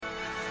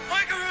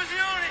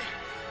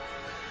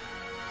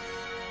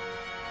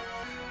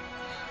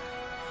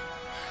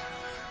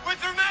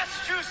through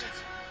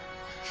Massachusetts.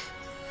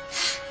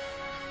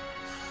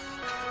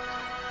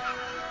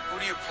 Who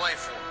do you play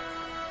for?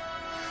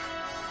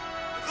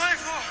 I play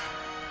for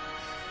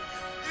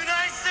the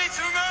United States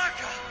of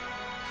America.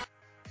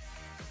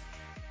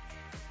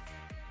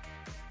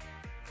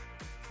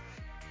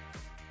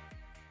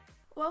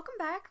 Welcome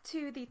back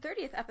to the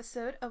 30th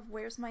episode of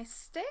Where's My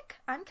Stick?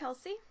 I'm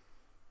Kelsey.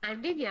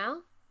 I'm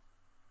Danielle.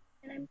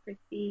 And I'm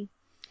Christy.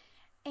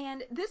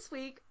 And this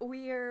week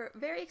we're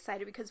very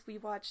excited because we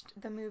watched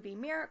the movie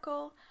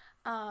Miracle,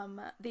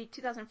 the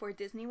 2004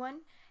 Disney one,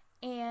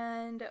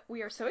 and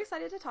we are so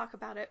excited to talk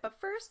about it. But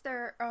first,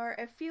 there are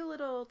a few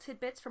little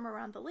tidbits from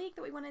around the league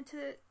that we wanted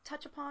to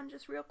touch upon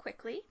just real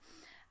quickly.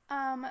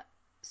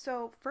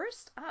 So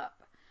first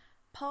up,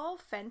 Paul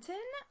Fenton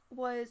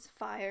was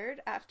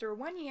fired after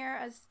 1 year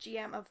as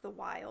GM of the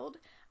Wild.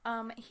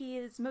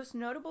 His most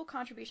notable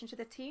contribution to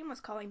the team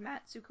was calling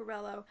Matt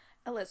Zuccarello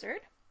a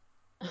lizard.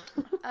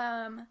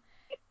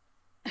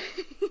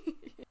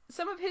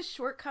 Some of his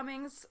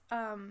shortcomings,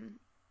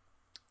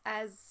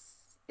 as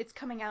it's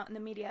coming out in the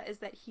media, is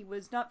that he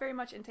was not very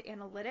much into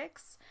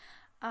analytics,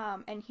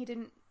 and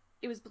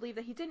it was believed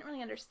that he didn't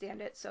really understand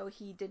it, so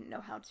he didn't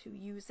know how to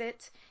use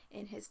it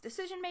in his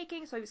decision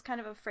making, so he was kind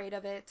of afraid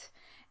of it.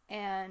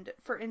 And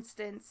for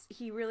instance,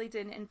 he really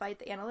didn't invite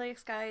the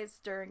analytics guys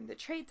during the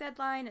trade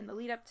deadline and the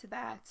lead up to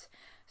that,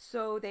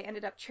 so they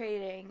ended up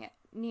trading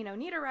Nino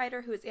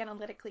Niederreiter, who is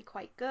analytically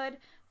quite good,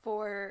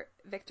 for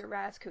Victor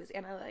Rask, who is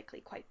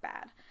analytically quite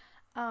bad.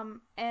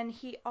 And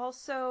he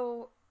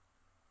also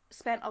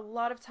spent a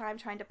lot of time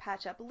trying to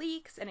patch up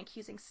leaks and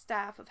accusing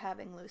staff of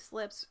having loose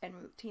lips and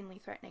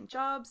routinely threatening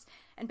jobs,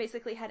 and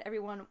basically had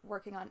everyone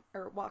walking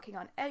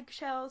on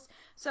eggshells.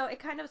 So it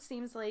kind of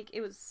seems like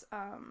it was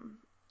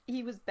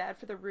he was bad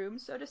for the room,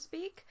 so to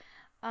speak,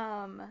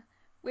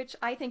 which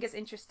I think is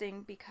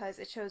interesting because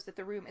it shows that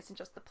the room isn't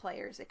just the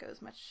players; it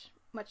goes much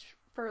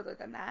further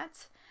than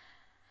that.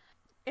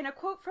 In a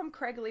quote from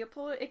Craig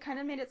Leopold, it kind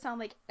of made it sound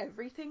like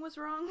everything was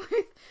wrong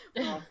with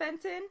Paul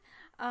Fenton.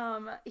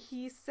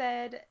 He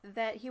said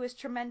that he was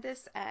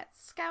tremendous at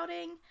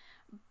scouting,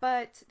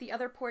 but the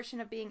other portion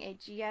of being a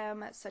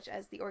GM, such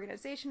as the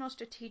organizational,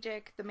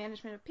 strategic, the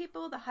management of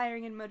people, the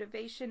hiring and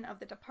motivation of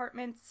the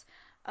departments,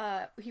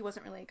 he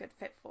wasn't really a good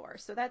fit for.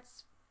 So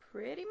that's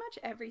pretty much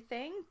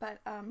everything.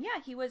 But yeah,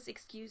 he was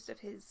excused of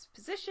his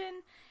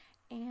position,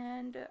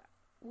 and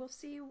we'll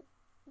see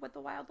what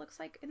the Wild looks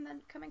like in the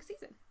coming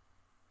season.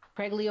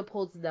 Craig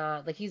Leopold's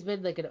not, like, he's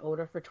been, like, an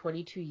owner for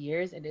 22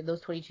 years, and in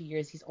those 22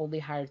 years, he's only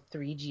hired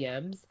 3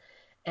 GMs,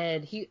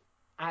 and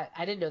I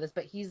didn't know this,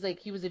 but he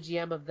was a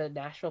GM of the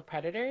Nashville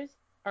Predators,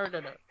 or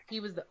no, he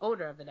was the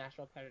owner of the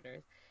Nashville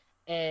Predators,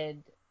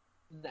 and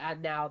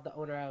now the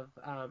owner of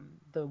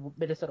the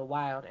Minnesota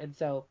Wild, and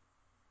so,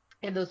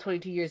 in those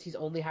 22 years, he's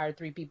only hired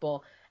 3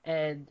 people,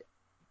 and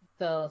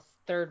the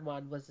third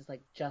one was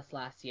just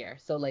last year,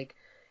 so, like,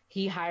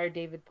 he hired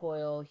David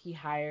Poile, he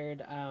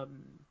hired,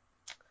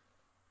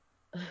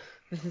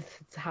 this is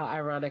how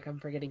ironic I'm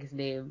forgetting his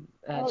name.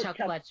 Chuck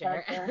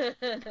Fletcher.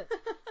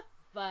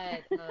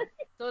 But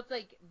so it's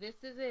like this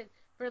isn't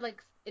for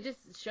it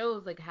just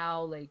shows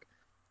how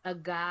a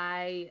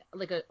guy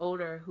an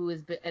owner who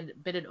has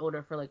been an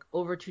owner for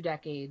over 2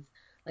 decades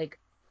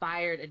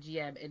fired a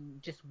GM in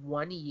just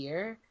 1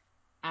 year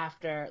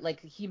after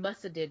he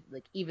must have did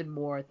even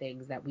more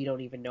things that we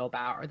don't even know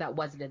about or that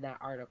wasn't in that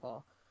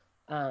article.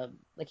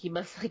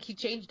 He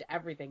changed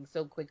everything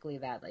so quickly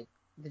that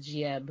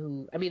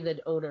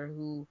the owner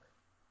who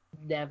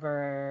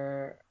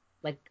never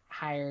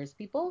hires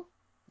people,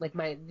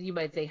 you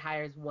might say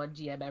hires one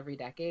GM every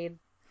decade,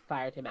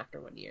 fired him after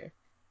 1 year.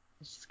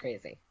 It's just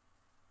crazy.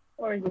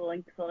 Or is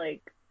willing to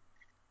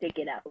stick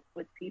it out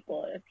with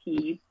people if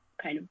he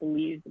kind of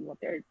believes in what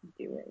they're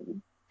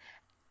doing.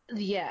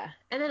 Yeah,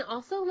 and then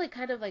also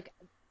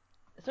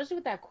especially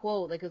with that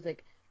quote, it was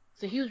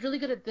so he was really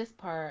good at this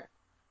part,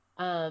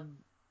 but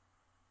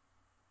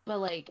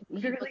he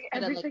was good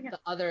at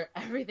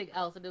everything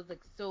else, and it was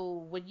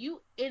so when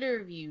you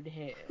interviewed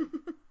him,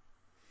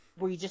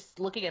 were you just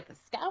looking at the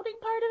scouting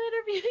part of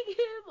interviewing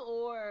him,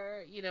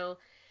 or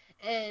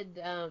and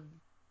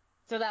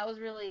so that was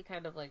really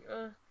kind of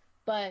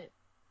but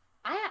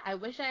I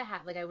wish I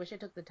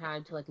took the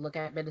time to look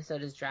at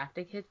Minnesota's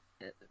drafting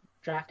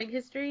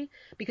history,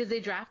 because they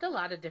draft a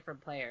lot of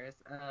different players,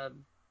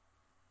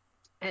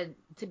 and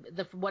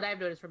what I've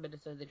noticed from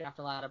Minnesota, they draft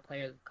a lot of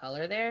players of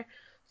color there.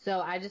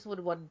 So I just would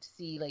want to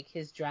see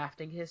his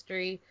drafting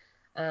history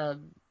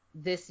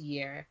this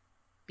year,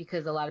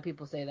 because a lot of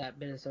people say that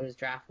Minnesota's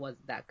draft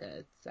wasn't that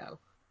good. So.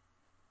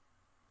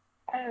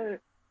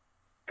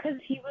 Because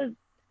he was.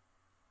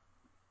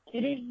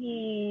 Didn't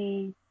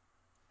he?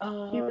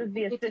 He was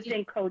the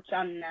assistant coach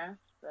on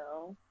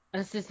Nashville.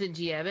 Assistant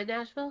GM in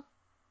Nashville?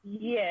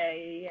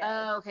 Yeah.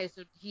 Oh, okay.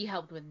 So he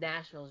helped with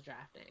Nashville's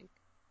drafting.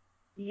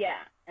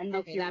 Yeah, and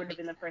this year would have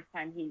been the first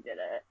time he did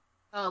it.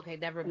 Oh, okay,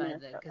 never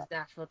mind then, because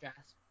Nashville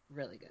drafts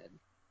really good.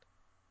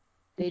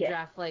 They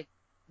draft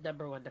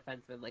number 1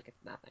 defenseman like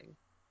it's nothing.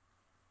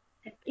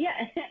 Yeah,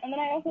 and then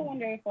I also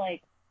wonder if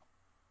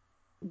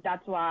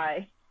that's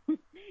why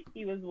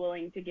he was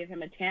willing to give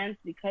him a chance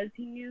because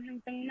he knew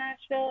him from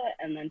Nashville,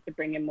 and then to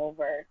bring him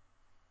over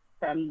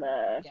from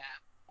the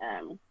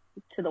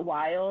to the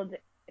Wild,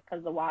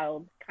 because the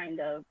Wild kind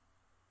of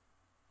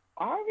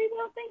are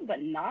rebuilding,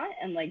 but not,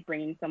 and like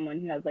bringing someone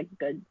who has like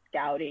good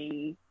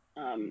scouting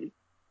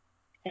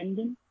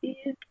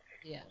tendencies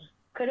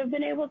could have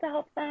been able to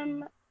help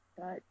them,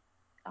 but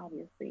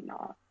obviously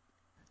not.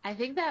 I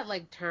think that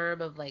like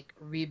term of like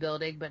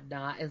rebuilding but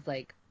not is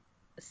like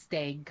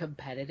staying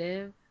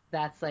competitive.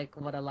 That's like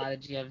what a lot of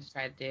GMs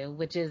try to do,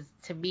 which is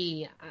to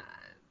me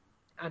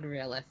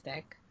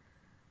unrealistic.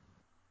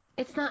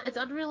 It's not. It's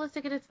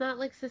unrealistic and it's not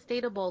like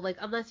sustainable. Like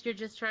unless you're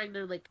just trying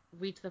to like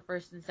reach the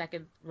first and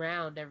second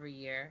round every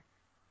year,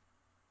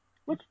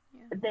 which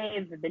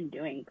they've been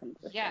doing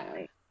consistently.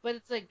 Yeah, but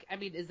it's like, I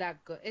mean, is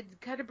that good? It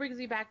kind of brings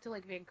me back to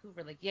like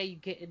Vancouver. Like, yeah, you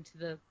get into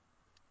the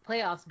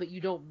playoffs, but you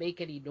don't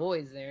make any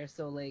noise there.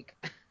 So like,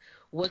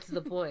 what's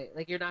the point?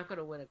 Like, you're not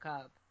gonna win a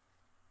cup.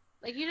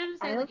 Like, you know what I'm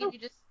saying? Like, if you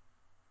just.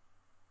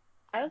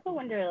 I also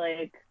wonder,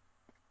 like,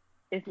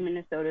 if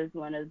Minnesota is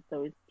one of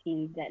those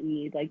teams that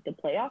need like the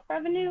playoff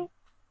revenue,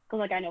 because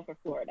like I know for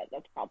Florida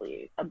that's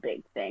probably a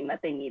big thing that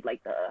they need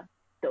like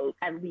those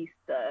at least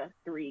the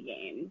 3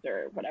 games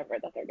or whatever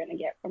that they're gonna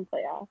get from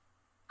playoffs.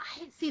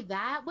 I see,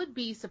 that would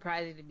be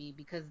surprising to me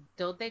because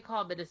don't they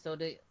call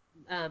Minnesota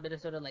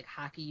like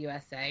Hockey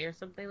USA or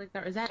something like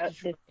that? Or is that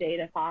the state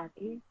of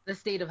hockey? The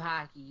state of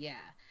hockey, yeah.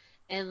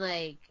 And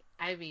like,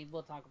 I mean,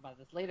 we'll talk about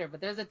this later,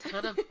 but there's a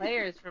ton of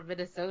players from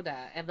Minnesota,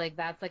 and like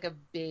that's like a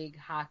big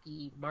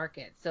hockey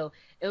market. So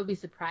it would be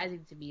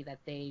surprising to me that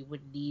they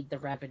would need the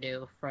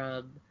revenue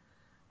from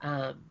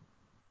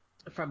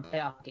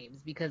playoff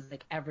games because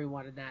like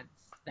everyone in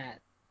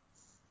that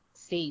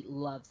state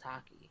loves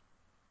hockey.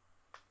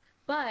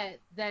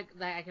 But that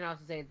I can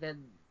also say,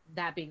 then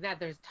that being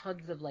that, there's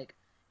tons of like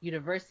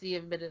University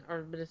of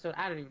Minnesota.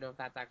 I don't even know if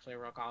that's actually a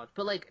real college,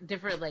 but like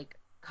different like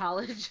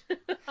college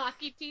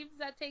hockey teams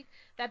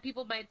that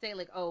people might say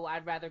like, oh,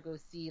 I'd rather go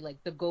see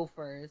like the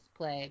Gophers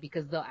play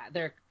because they'll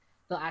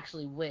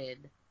actually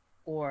win,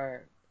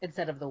 or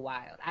instead of the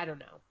Wild. I don't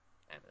know.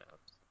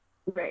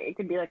 Right, it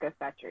could be like a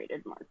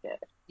saturated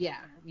market. Yeah.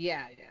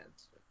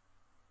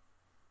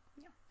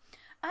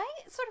 I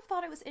sort of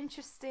thought it was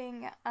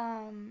interesting,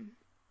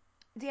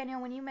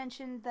 Daniel, when you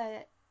mentioned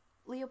that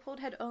Leopold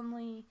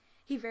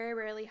he very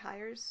rarely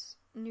hires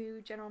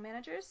new general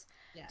managers.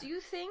 Yeah. Do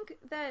you think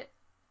that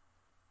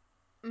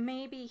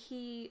maybe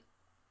he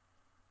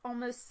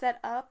almost set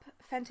up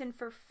Fenton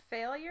for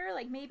failure?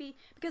 Like maybe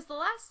because the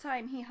last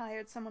time he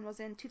hired someone was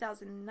in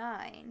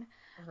 2009,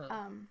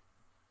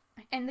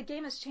 and the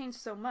game has changed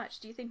so much.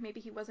 Do you think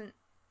maybe he wasn't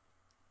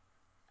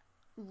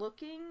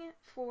looking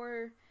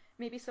for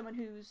maybe someone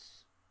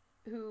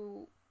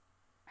who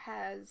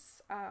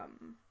has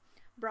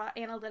brought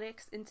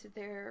analytics into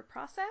their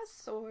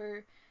process,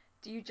 or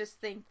do you just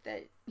think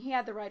that he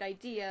had the right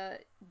idea,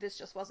 this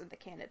just wasn't the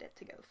candidate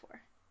to go for?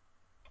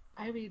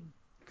 I mean,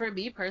 for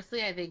me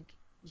personally, I think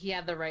he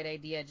had the right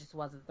idea, just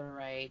wasn't the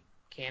right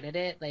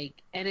candidate.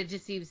 Like, and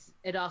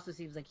it also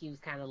seems like he was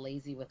kind of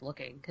lazy with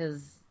looking,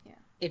 because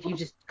if you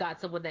just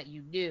got someone that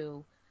you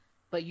knew,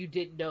 but you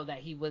didn't know that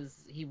he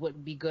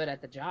wouldn't be good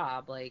at the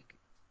job, like,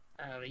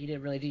 you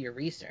didn't really do your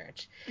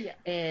research. Yeah.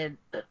 And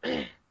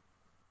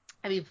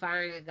I mean,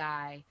 firing a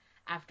guy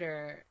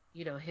after,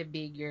 him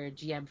being your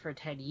GM for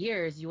 10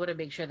 years, you want to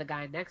make sure the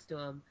guy next to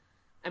him,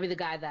 the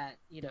guy that,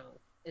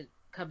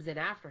 comes in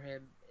after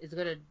him is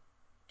going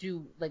to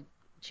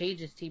change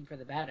his team for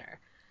the better.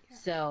 Yeah.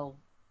 So,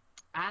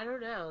 I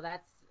don't know.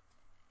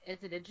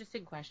 It's an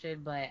interesting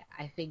question, but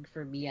I think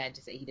for me, I'd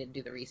just say he didn't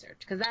do the research,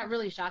 because that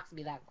really shocks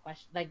me, that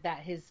question, like that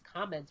his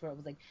comments where it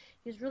was like,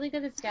 he was really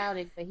good at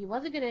scouting, but he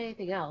wasn't good at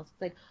anything else.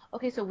 It's like,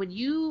 okay, so when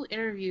you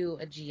interview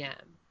a GM,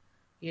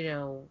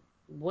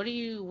 what are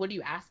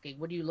you asking?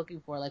 What are you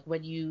looking for? Like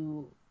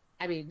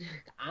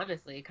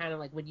honestly, kind of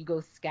like when you go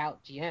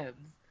scout GMs,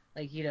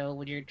 like,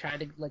 when you're trying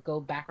to like go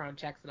background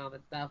checks and all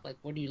that stuff, like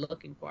what are you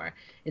looking for?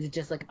 Is it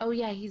just like, oh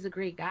yeah, he's a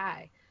great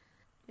guy?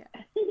 Yeah.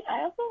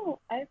 I also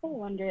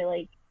wonder,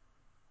 like,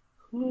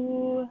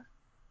 who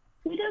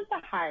does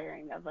the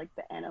hiring of like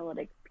the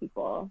analytics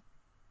people?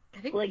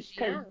 I think like,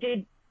 because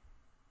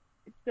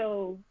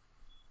so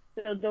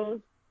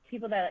those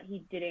people that he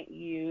didn't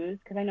use,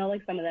 because I know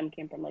like some of them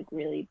came from like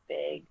really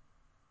big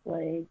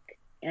like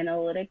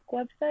analytic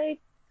websites.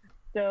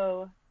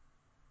 So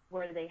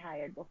were they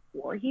hired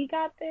before he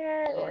got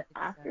there or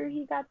after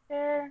he got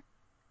there?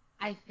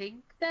 I think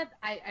that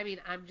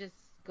I'm just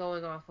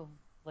going off of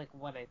like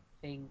what I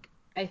think.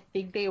 I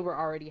think they were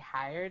already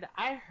hired.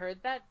 I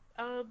heard that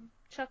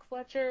Chuck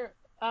Fletcher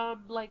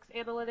likes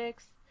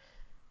analytics.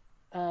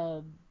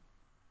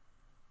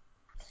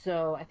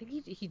 So I think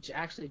he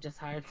actually just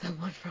hired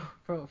someone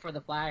for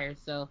the Flyers.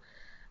 So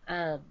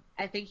I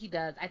think he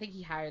does. I think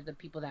he hired the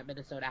people that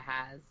Minnesota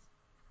has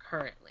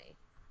currently.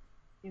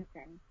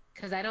 Okay.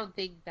 Because I don't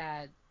think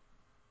that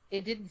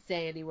it didn't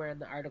say anywhere in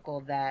the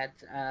article that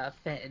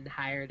Fenton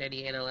hired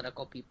any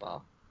analytical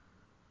people.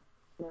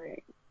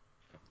 Right.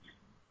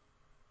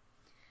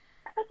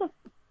 I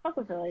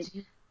also feel like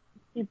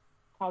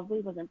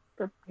probably wasn't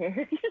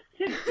prepared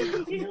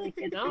to be like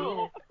a No.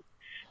 GM.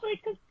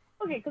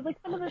 Like, cause like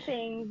some of the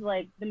things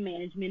like the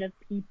management of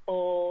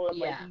people and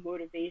like Yeah.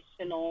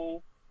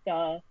 motivational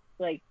stuff,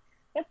 like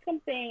that's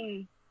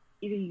something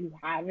either you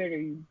have it or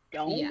you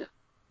don't. Yeah.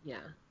 Yeah.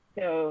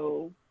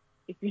 So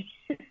if you,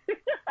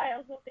 I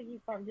also think he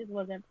probably just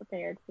wasn't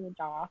prepared for the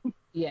job.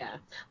 Yeah.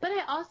 But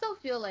I also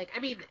feel like, I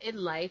mean, in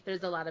life,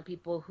 there's a lot of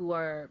people who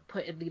are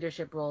put in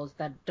leadership roles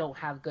that don't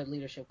have good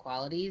leadership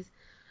qualities,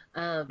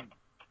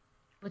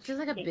 which is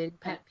like a big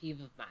pet peeve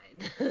of mine.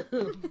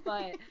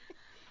 But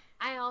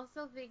I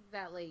also think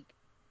that, like,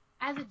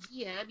 as a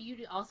GM,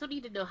 you also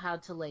need to know how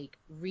to, like,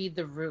 read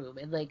the room.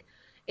 And, like,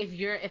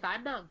 if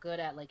I'm not good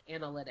at, like,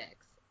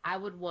 analytics, I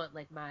would want,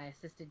 like, my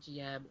assistant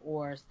GM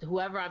or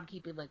whoever I'm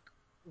keeping, like,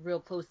 real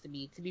close to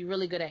me to be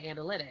really good at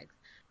analytics.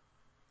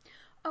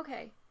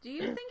 Okay. Do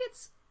you think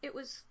it's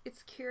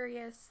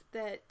curious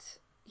that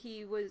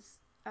he was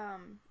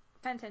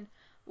Fenton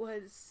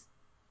was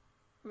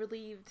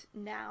relieved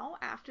now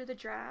after the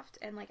draft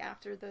and like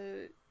after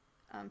the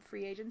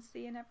free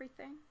agency and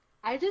everything?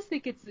 I just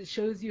think it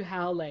shows you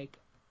how, like,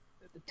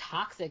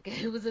 toxic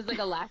it was. Just like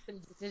a last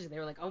minute decision. They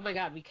were like, "Oh my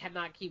God, we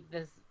cannot keep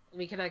this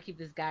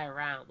guy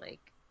around. Like,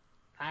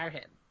 fire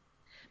him."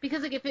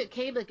 Because like if it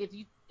came like if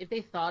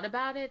they thought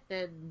about it,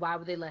 then why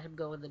would they let him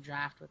go in the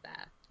draft with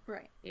that?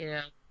 Right. You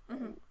know.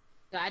 Mm-hmm.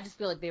 So I just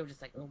feel like they were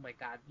just like, "Oh my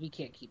God, we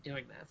can't keep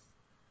doing this."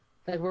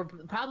 Like we're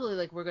probably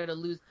like we're gonna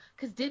lose.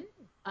 Cause didn't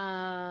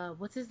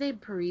what's his name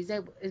Parise?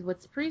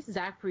 What's Parise?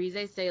 Zach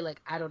Parise say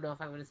like I don't know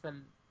if I want to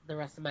spend the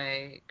rest of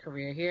my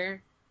career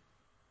here.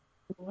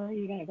 Where are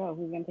you gonna go?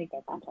 Who's gonna take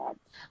that contract?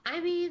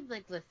 I mean,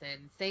 like,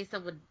 listen, say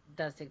someone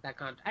does take that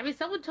contract. I mean,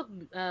 someone took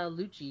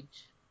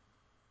Lucic.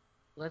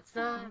 Let's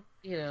not,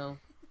 So,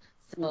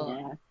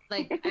 Yeah.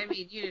 like, I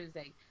mean, you know what I'm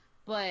saying.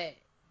 But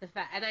the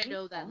fact, and I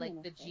know that, I'm like,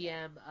 gonna the say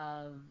GM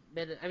of,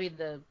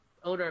 the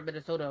owner of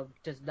Minnesota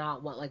does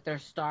not want, like, their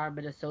star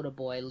Minnesota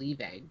boy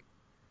leaving.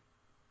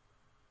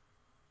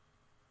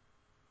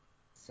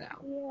 So,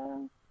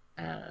 Yeah.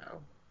 I don't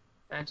know.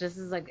 That just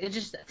is like,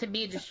 to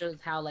me, it just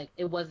shows how, like,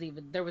 it wasn't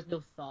even, there was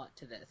no thought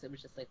to this. It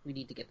was just like, we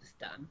need to get this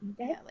done.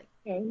 That's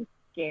so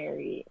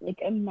scary.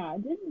 Like,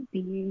 imagine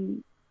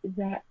being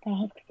that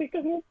toxic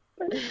of a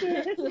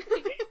person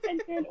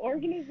and to an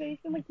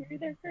organization. Like, you're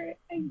there for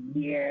a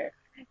year.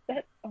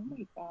 Oh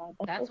my God.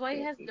 That's so why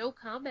he scary. has no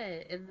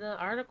comment in the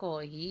article.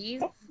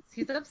 He's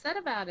upset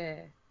about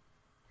it.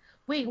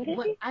 Wait,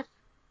 what?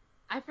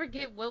 I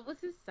forget, what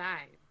was his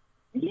sign?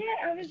 Yeah,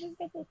 I was just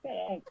about to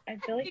say. I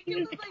feel like he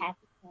was a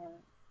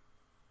Capricorn.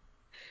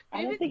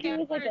 I don't think it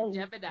was like a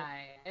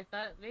Gemini. I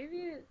thought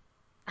maybe.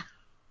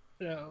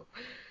 No.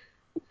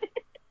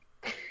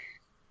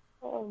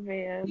 Oh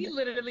man. We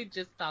literally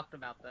just talked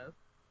about this.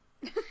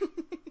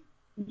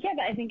 Yeah,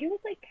 but I think it was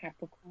like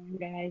Capricorn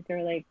guys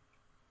are like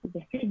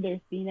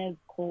they're seen as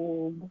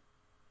cold.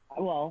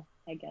 Well,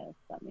 I guess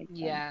that makes sense.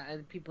 Yeah,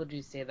 and people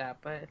do say that,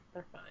 but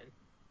they're fine.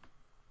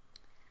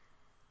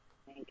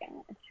 Oh my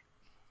gosh.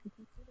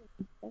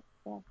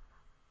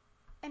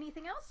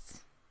 Anything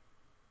else?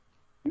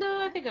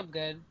 No, I think I'm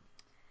good.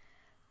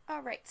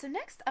 All right. So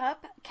next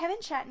up, Kevin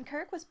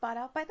Shattenkirk was bought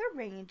out by the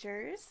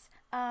Rangers.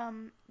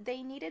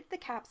 They needed the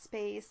cap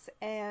space,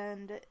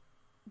 and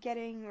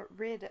getting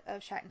rid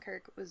of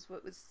Shattenkirk was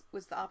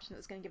the option that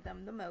was going to give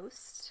them the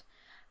most.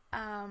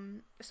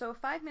 So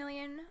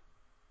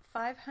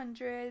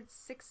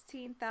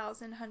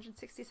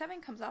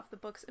 $5,516,167 comes off the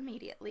books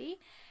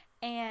immediately,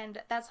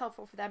 and that's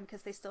helpful for them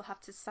because they still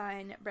have to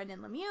sign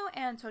Brendan Lemieux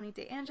and Tony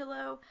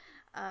DeAngelo.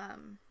 I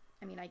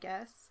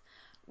guess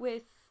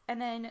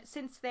and then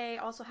since they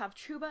also have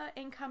Trouba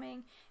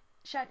incoming,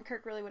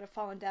 Shattenkirk really would have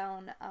fallen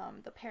down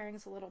the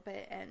pairings a little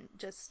bit and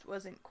just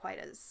wasn't quite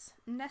as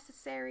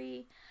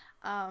necessary.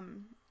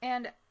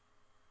 And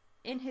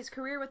in his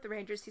career with the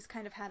Rangers, he's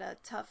kind of had a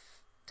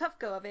tough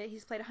go of it.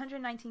 He's played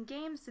 119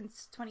 games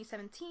since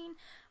 2017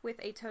 with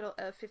a total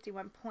of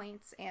 51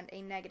 points and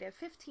a negative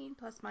 15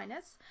 plus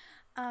minus.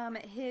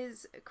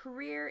 His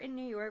career in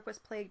New York was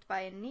plagued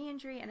by a knee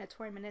injury and a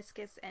torn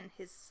meniscus, and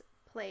his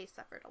play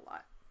suffered a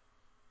lot.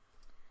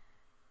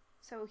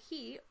 So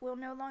he will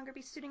no longer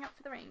be suiting up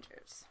for the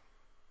Rangers.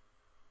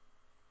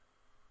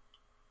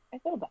 I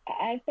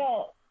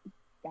felt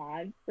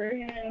bad for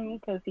him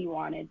because he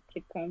wanted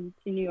to come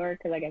to New York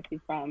because I guess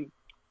he's from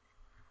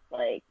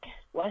like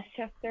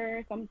Westchester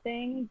or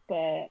something,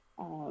 but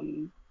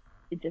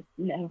it just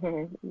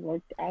never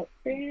worked out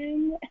for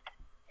him,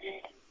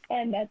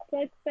 and that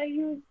sucks that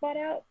he was bought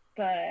out.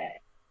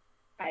 But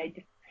I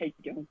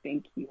don't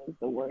think he was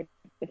the worst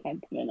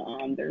defenseman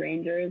on the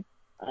Rangers.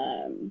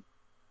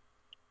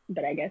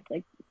 But I guess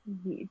like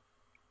he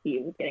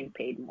was getting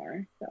paid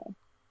more, so.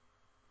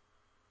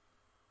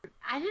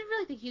 I didn't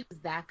really think he was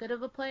that good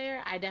of a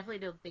player. I definitely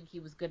don't think he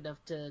was good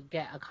enough to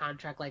get a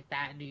contract like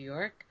that in New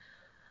York.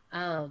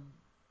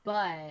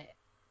 But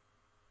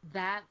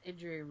that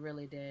injury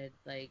really did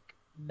like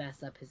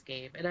mess up his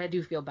game, and I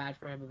do feel bad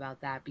for him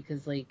about that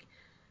because like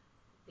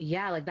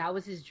that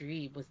was his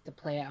dream, was to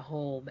play at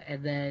home,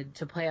 and then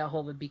to play at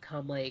home and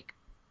become like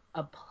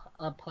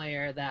a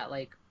player that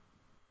like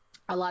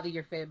a lot of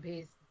your fan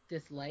base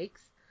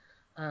dislikes,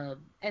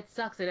 it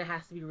sucks and it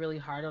has to be really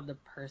hard on the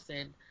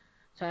person.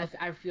 So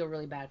I feel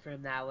really bad for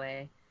him that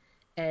way.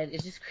 And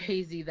it's just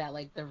crazy that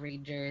like the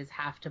Rangers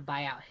have to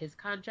buy out his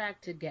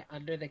contract to get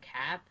under the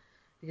cap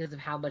because of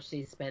how much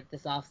they spent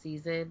this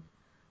offseason.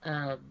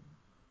 I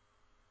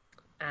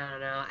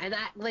don't know. And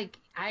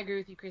I agree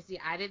with you, Chrissy.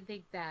 I didn't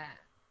think that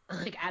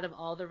like out of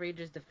all the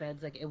Rangers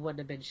defense, like it wouldn't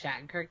have been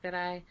Shattenkirk that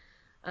I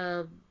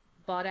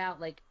bought out.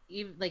 Like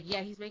even like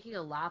yeah, he's making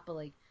a lot, but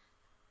like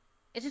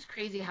it's just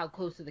crazy how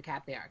close to the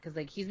cap they are. Because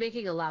like he's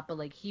making a lot, but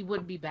like he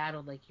wouldn't be bad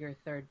on like your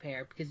third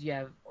pair because you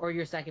have or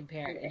your second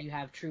pair and you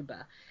have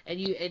Trouba, and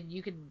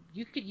you could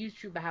use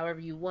Trouba however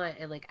you want,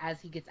 and like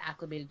as he gets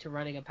acclimated to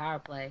running a power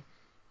play,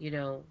 you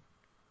know.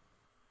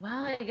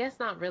 Well, I guess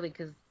not really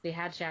because they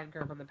had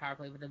Shattenkirk on the power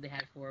play, but then they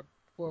had 4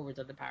 forwards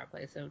on the power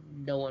play, so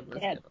no one was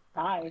good.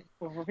 5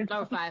 forwards.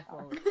 No, 5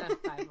 forwards.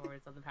 5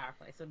 forwards on the power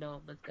play, so no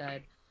one was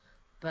good.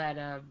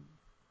 But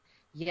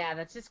yeah,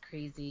 that's just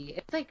crazy.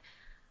 It's like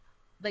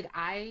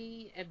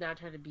I am not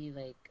trying to be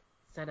like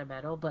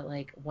sentimental, but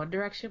like One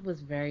Direction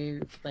was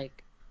very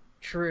like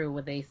true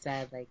when they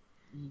said like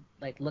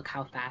look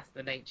how fast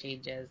the night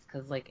changes,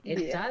 because like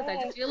it does.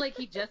 I just feel like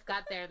he just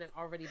got there and then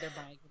already they're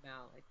buying him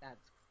out. Like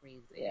that's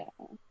crazy. Yeah.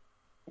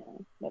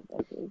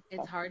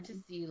 It's hard to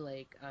see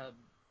like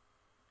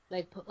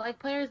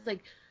players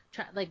like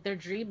try, like their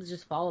dreams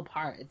just fall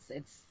apart.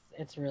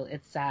 It's really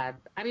sad.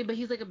 I mean, but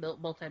he's like a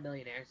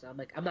multi-millionaire, so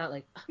I'm not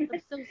like I'm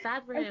so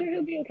sad for him. I'm sure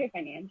he'll be okay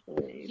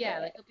financially. Yeah,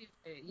 like he'll be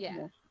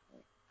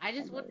I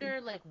just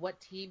wonder like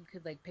what team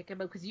could like pick him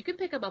up, because you can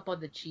pick him up on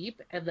the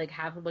cheap and like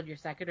have him on your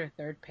second or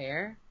third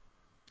pair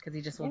because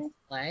he just wants to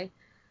play.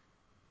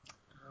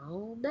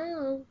 Oh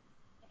no.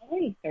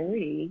 Only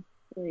 30.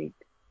 Like.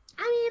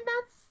 I mean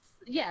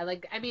that's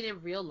like I mean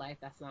in real life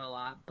that's not a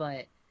lot,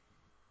 but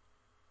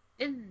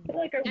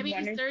like I mean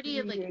he's 30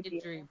 and like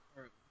injury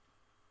prone.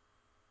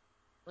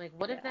 Like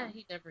what if that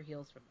he never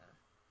heals from that?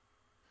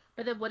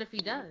 But then what if he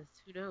does?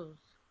 Who knows?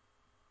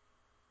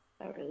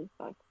 That really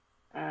sucks.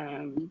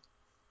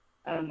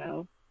 I don't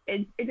know.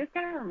 It just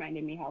kind of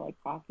reminded me how like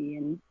hockey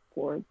and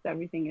sports,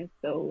 everything is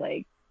so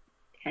like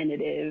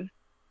tentative.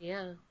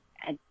 Yeah.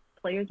 And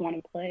players want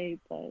to play,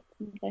 but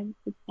sometimes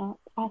it's not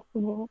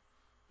possible.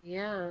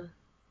 Yeah.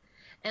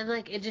 And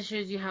like it just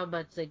shows you how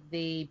much like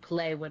they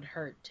play when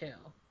hurt too.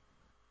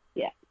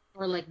 Yeah.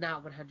 Or like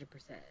not 100%.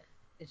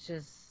 It's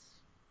just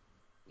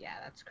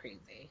that's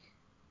crazy.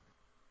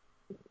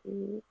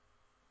 I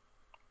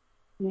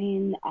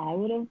mean, I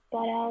would have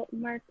bought out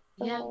Mark.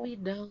 Yeah, we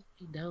know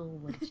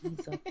what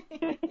he's up.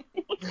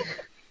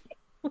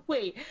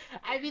 Wait,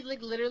 I mean,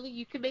 like literally,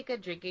 you can make a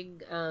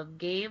drinking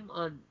game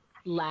on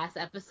last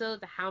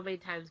episode. How many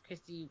times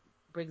Christy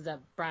brings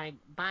up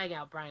buying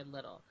out Brian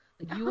Little?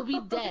 Like, you will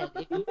be dead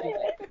if you do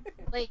it.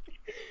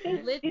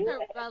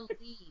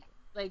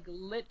 Like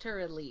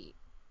literally,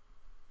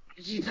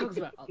 she talks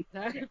about all the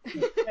time.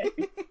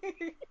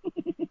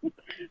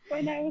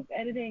 When I was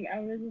editing, I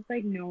was just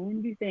like, no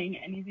one be saying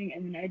anything,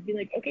 and then I'd be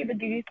like, okay, but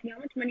do you see how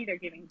much money they're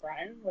giving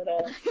Brian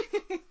Little?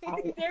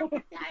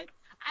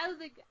 I was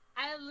like,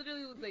 I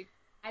literally was like,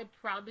 I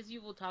promise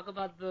you we'll talk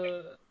about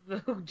the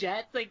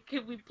Jets. Like,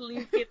 can we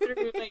please get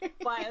through like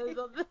files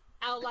on the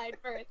outline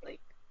first?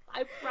 Like,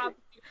 I promise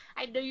you.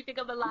 I know you think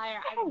I'm a liar.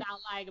 I'm not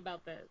lying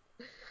about this.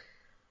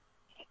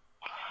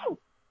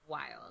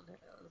 Wild.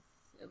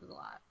 It was a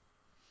lot.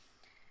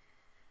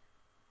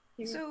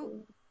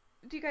 So,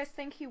 do you guys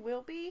think he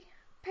will be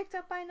picked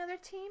up by another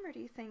team, or do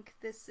you think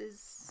this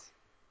is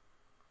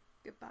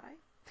goodbye?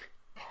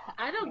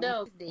 I don't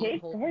know.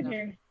 Jake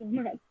Gardner still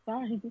not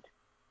signed.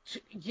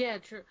 Yeah,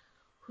 true.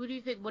 What do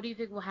you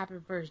think will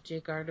happen first?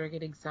 Jake Gardner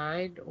getting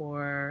signed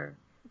or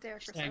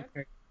Derek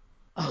Brassard?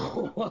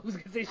 Oh, I was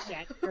gonna say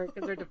Shattenkirk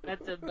because they're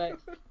defensive, but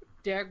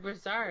Derek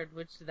Brassard,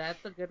 which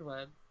that's a good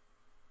one.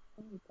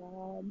 Oh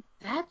God,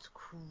 that's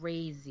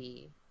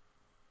crazy.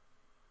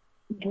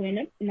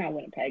 Not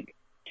Winnipeg,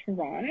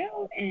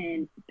 Toronto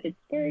and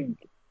Pittsburgh,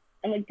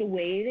 and like the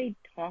way they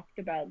talked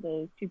about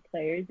those two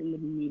players in the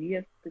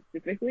media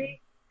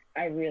specifically,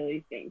 I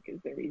really think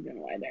is the reason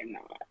why they're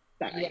not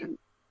signed. Yeah,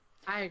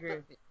 I agree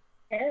with you.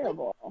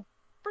 Terrible.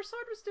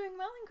 Brassard was doing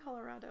well in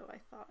Colorado, I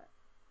thought.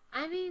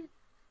 I mean,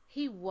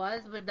 he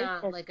was, but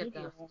not like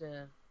enough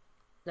to.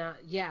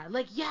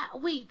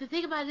 Wait, the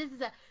thing about it is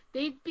that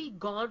they'd be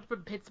gone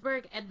from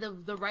Pittsburgh, and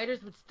the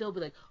writers would still be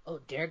like, "Oh,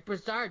 Derek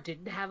Brassard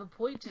didn't have a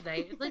point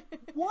tonight." It's like,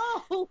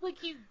 whoa,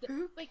 he's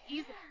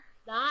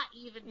not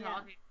even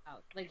talking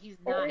about, he's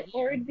not.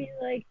 Or it'd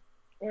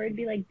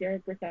be like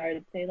Derek Brassard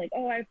would say like,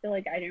 "Oh, I feel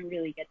like I didn't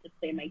really get to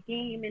play my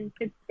game in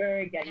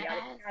Pittsburgh.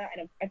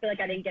 I feel like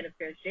I didn't get a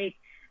fair shake,"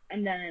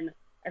 and then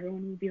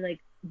everyone would be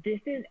like, "This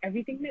is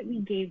everything that we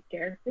gave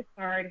Derek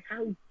Brassard.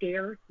 How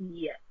dare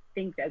he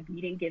think that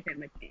we didn't give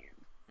him a chance?"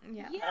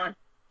 Yeah.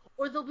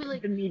 Or they'll be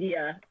like the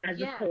media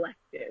as a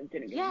collective.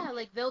 Yeah,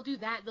 like they'll do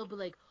that. They'll be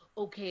like,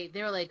 okay,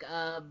 they're like,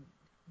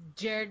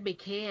 Jared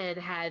McCann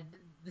had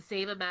the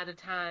same amount of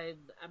time,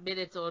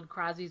 minutes on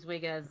Crosby's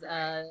wing as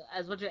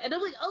Winter. And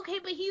I'm like, okay,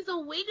 but he's a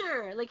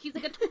winger. Like, he's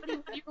like a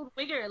 21-year-old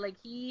winger. Like,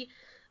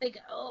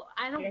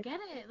 I don't get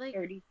it. Like,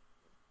 30.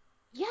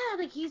 yeah,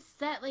 like, he's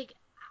set, like,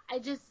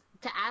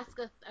 to ask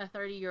a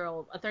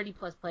 30-year-old, a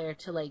 30-plus player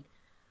to, like,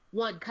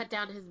 one, cut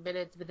down his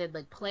minutes, but then,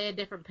 like, play a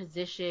different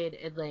position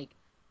and, like,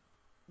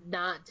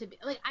 not to be,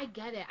 like, I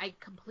get it. I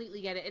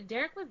completely get it. And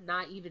Derek was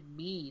not even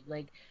mean.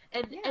 Like,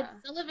 and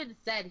Sullivan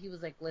said, he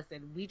was like,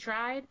 listen, we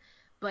tried,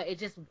 but it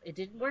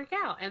didn't work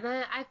out. And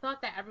then I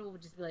thought that everyone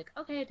would just be like,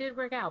 okay, it didn't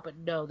work out. But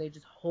no, they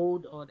just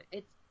hold on.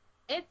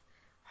 It's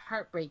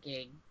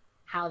heartbreaking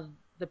how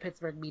the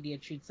Pittsburgh media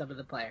treats some of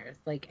the players.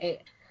 Like,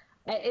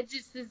 it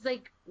just is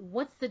like,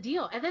 what's the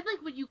deal? And then,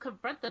 like, when you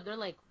confront them, they're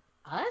like,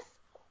 us?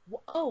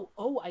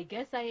 Oh, I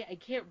guess I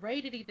can't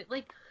write anything.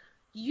 Like,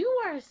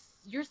 you're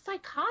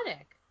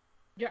psychotic.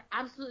 You're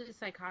absolutely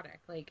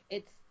psychotic. Like,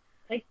 it's...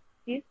 Like,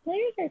 these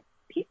players are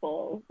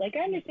people. Like,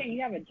 I understand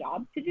you have a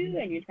job to do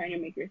and you're trying to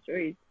make your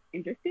stories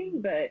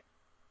interesting, but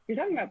you're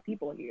talking about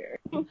people here.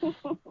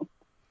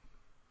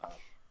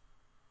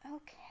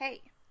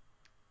 Okay.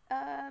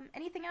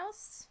 Anything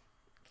else,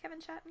 Kevin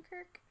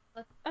Shattenkirk?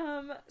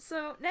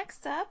 So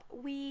next up,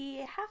 we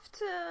have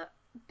to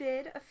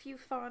bid a few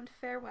fond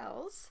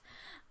farewells.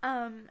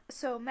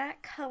 So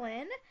Matt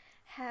Cullen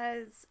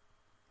has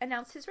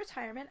announced his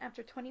retirement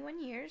after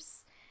 21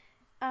 years,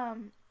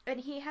 and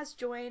he has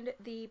joined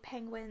the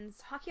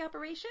Penguins hockey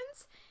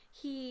operations.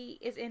 He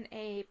is in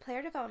a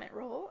player development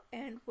role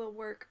and will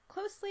work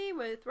closely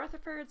with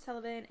Rutherford,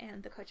 Sullivan,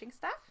 and the coaching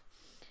staff.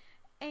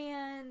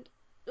 And,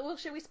 well,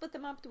 should we split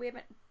them up?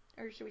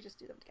 Or should we just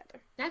do them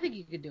together? I think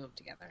you could do them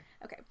together.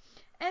 Okay.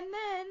 And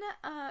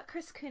then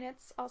Chris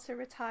Kunitz also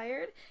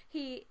retired.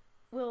 He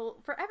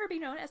will forever be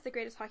known as the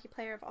greatest hockey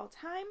player of all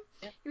time.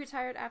 Yep. He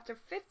retired after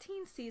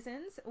 15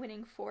 seasons,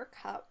 winning 4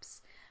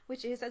 cups,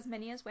 which is as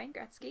many as Wayne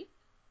Gretzky.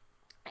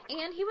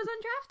 And he was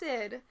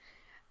undrafted.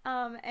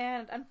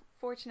 And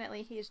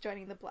unfortunately, he is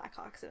joining the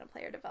Blackhawks in a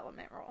player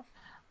development role.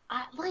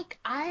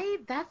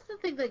 That's the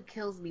thing that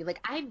kills me. Like,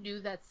 I knew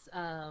that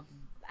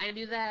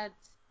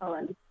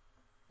Cullen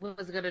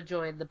was gonna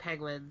join the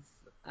Penguins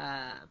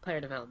player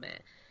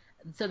development,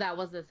 so that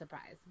wasn't a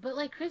surprise. But,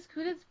 like, Chris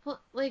Kunitz,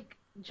 like,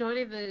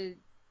 joining the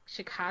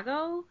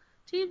Chicago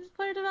team's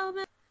player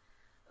development.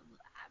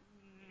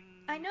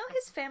 I know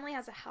his family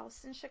has a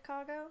house in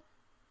Chicago.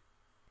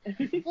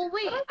 Well,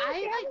 wait,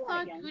 I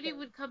thought Cooney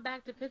would come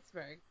back to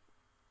Pittsburgh.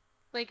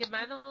 Like, am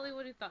I the only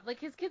one who thought? Like,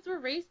 his kids were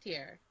raised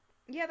here.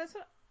 Yeah, that's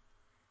what.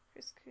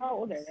 Chris Kunitz. How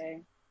old are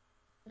they?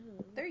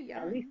 They're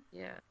young.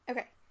 Yeah.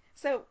 Okay,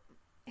 so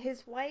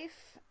his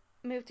wife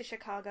moved to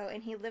Chicago,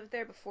 and he lived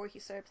there before he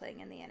started playing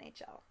in the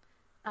NHL.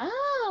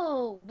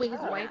 Oh, wait, his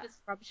wife is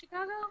from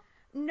Chicago?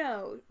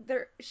 No,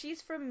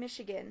 she's from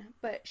Michigan,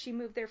 but she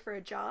moved there for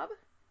a job.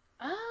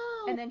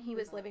 Oh. And then he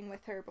was living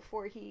with her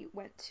before he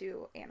went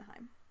to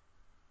Anaheim.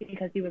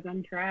 Because he was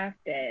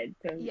undrafted,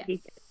 so yes.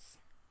 he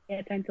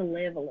had time to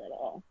live a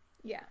little.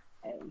 Yeah.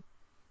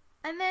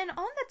 And then on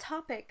the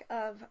topic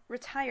of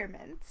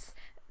retirements,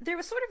 there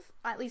was sort of,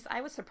 at least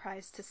I was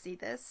surprised to see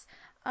this.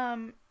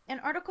 An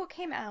article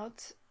came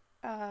out,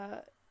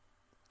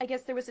 I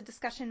guess there was a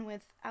discussion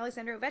with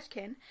Alexander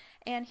Ovechkin,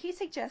 and he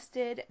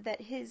suggested that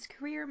his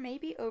career may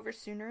be over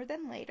sooner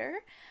than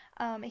later.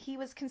 He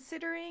was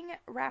considering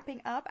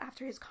wrapping up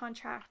after his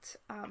contract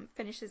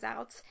finishes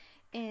out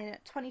in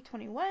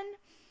 2021.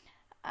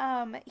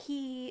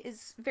 He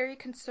is very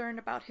concerned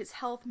about his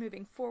health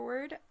moving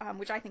forward,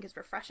 which I think is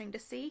refreshing to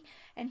see,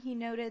 and he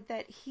noted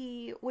that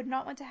he would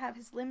not want to have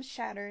his limbs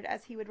shattered,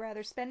 as he would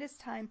rather spend his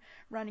time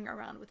running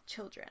around with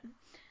children.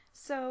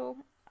 So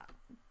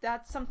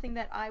that's something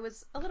that I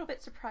was a little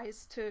bit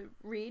surprised to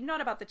read, not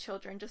about the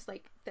children, just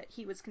like that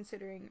he was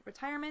considering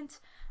retirement.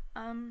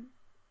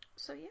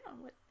 So yeah,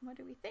 what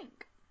do we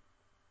think?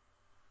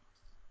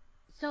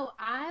 So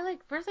I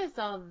first I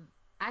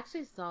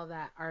actually saw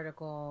that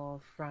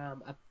article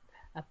from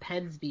a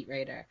Pens beat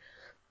writer,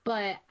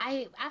 but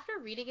after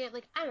reading it,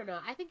 I don't know,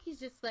 I think he's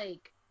just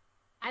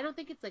I don't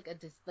think it's a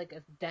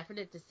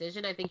definite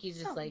decision. I think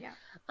he's just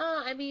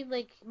I mean,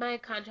 my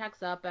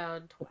contract's up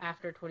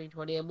after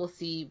 2020, and we'll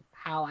see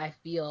how I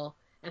feel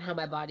and how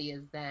my body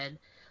is then.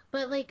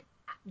 But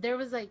there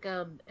was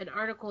an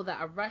article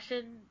that a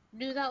Russian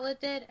news outlet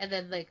did, and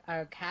then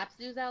a Caps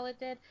news outlet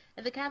did,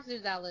 and the Caps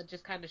news outlet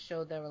just kind of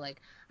showed they were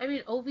I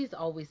mean, Ovi's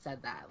always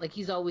said that.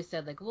 He's always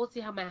said we'll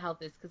see how my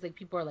health is, because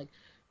people are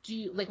do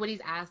you when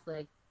he's asked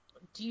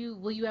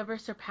will you ever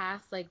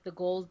surpass the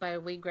goals by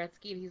Wayne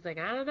Gretzky, and he's I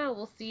don't know,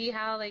 we'll see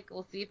how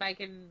we'll see if I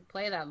can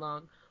play that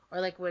long.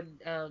 Or when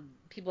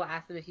people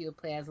asked him if he would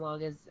play as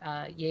long as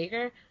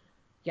Yager,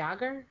 I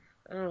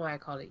don't know why I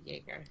called it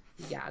Yager.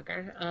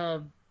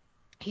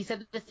 He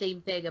said the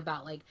same thing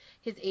about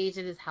his age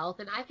and his health,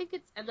 and I think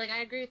it's, and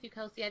I agree with you,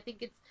 Kelsey. I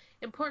think it's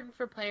important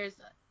for players,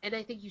 and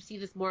I think you see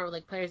this more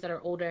with players that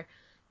are older.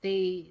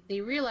 They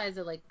realize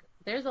that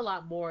there's a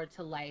lot more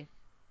to life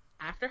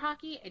after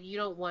hockey, and you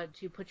don't want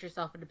to put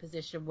yourself in a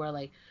position where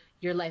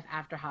your life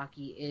after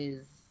hockey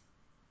is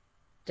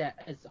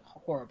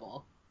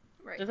horrible.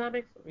 Right. Does that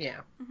make sense?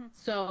 Yeah. Mhm.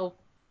 So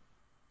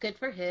good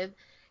for him.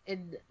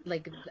 And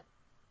like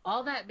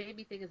all that made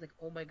me think is like,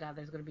 oh my god,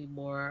 there's gonna be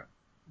more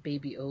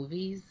baby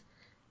Ovies,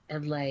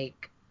 and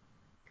like,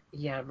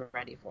 yeah, I'm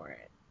ready for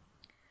it.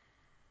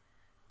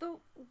 The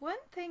one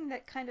thing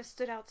that kind of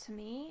stood out to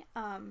me,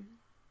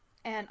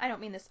 and I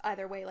don't mean this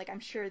either way, like I'm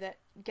sure that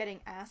getting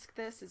asked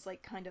this is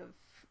like kind of,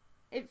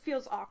 it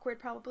feels awkward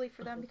probably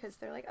for them because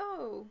they're like,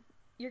 oh,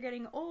 you're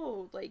getting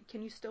old, like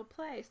can you still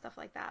play, stuff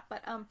like that.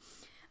 But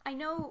I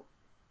know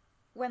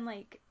when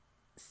like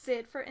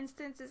Sid, for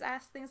instance, is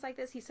asked things like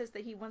this, he says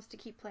that he wants to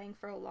keep playing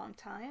for a long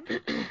time.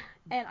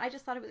 And I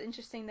just thought it was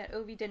interesting that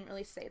Ovi didn't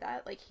really say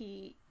that. Like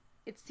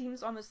it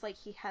seems almost like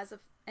he has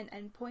an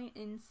endpoint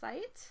in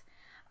sight.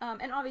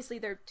 And obviously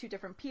they're two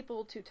different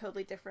people, two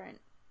totally different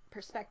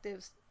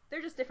perspectives.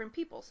 They're just different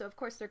people, so of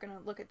course they're going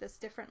to look at this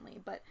differently.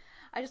 But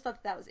I just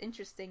thought that was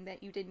interesting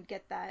that you didn't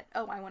get that,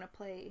 oh, I want to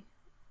play,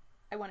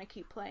 I want to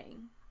keep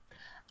playing.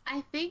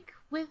 I think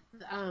with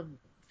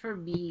for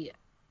me,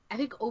 I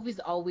think Ovi's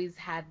always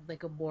had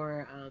like a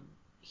more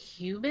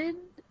human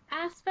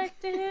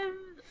aspect to him.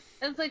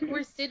 It's like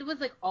where Sid was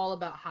like all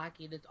about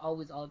hockey, and it's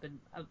always all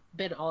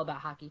been all about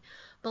hockey.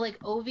 But like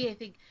Ovi, I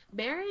think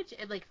marriage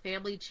and like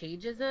family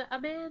changes a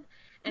man,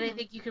 and I Mhm.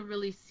 think you can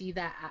really see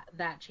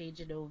that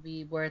change in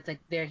Ovi, where it's like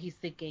there he's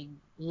thinking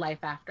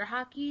life after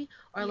hockey,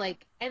 or Yeah.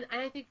 like, and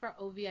I think for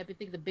Ovi, I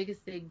think the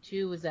biggest thing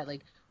too was that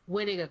like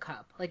winning a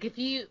cup. Like if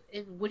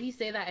would he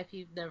say that if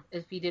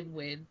he didn't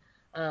win?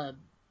 Um,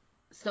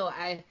 so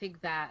I think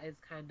that is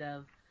kind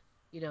of,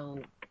 you know,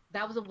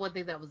 that was the one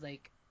thing that was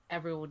like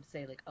everyone would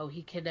say like, oh,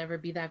 he can never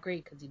be that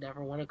great because he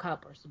never won a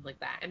cup or something like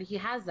that, and he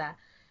has that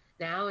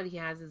now, and he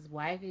has his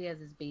wife, he has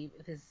his baby,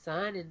 his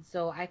son, and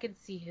so I could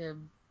see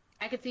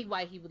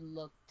why he would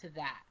look to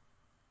that,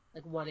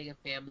 like wanting a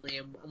family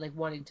and like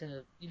wanting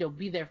to,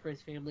 be there for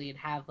his family and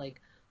have like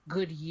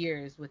good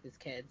years with his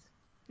kids.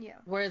 Yeah.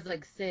 Whereas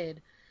like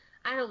Sid,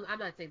 I'm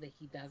not saying that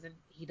he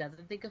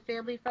doesn't think of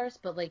family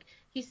first, but like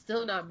he's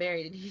still not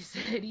married, and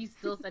he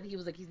still said he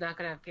was like he's not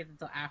gonna have kids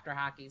until after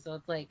hockey. So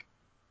it's like,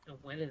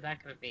 when is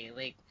that gonna be?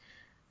 Like,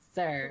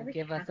 sir, We're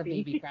give us a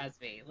baby happy.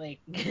 Crosby, like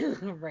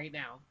right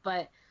now.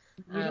 But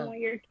You don't want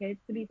your kids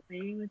to be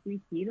playing with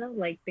Nikita?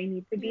 Like, they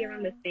need to be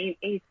around Yeah. the same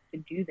age to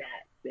do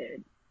that,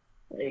 Sid.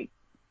 Like,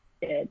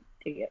 get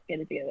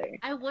it together.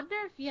 I wonder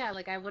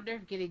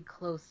if getting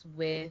close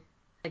with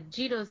like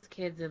Gino's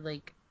kids and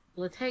like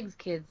Letang's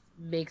kids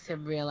makes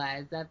him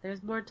realize that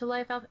there's more to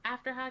life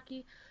after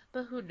hockey.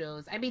 But who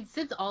knows? I mean,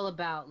 Sid's all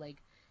about like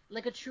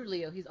a true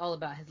Leo. He's all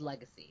about his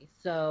legacy.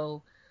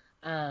 So,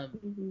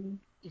 Mm-hmm.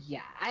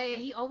 yeah,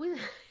 he always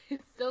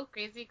it's so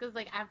crazy because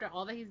like after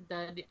all that he's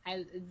done,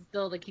 it's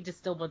still like he just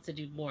still wants to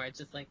do more. It's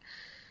just like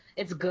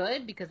it's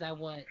good because I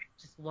want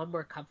just one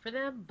more cup for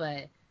them,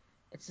 but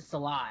it's just a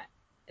lot.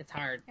 It's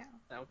hard. Yeah.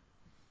 So.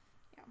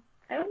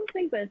 I don't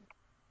think that's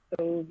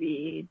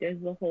Ovi.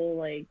 There's the whole,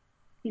 like,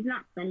 he's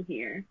not from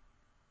here.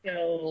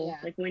 So, Yeah.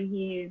 like, when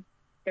he's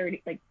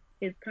 30, like,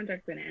 his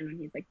contract's going to end when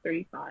he's, like,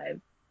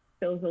 35.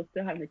 So he'll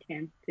still have the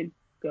chance to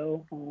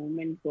go home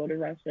and go to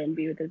Russia and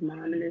be with his mom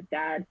and his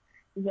dad,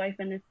 his wife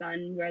and his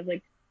son. Whereas,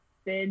 like,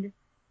 Sid,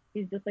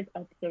 he's just, like,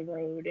 up the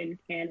road in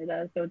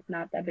Canada. So it's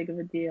not that big of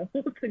a deal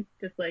to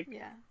just, like,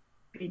 Yeah.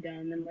 be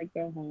done and, like,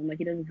 go home. Like,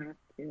 he doesn't have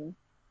to.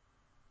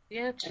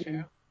 Yeah, it's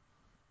true.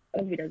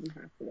 Ovi doesn't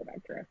have to go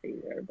back to Russia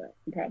either, but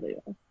he probably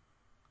will.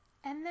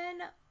 And then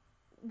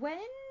when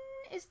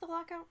is the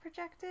lockout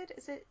projected?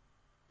 Is it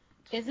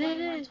Is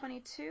 21, it?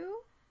 22?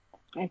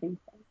 I think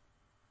so.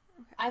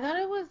 Okay. I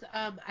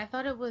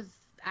thought it was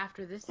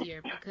after this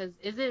year because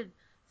isn't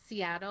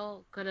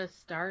Seattle gonna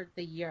start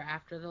the year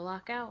after the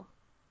lockout?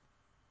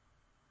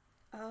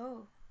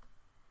 Oh,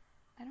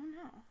 I don't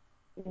know.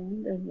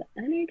 When does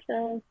the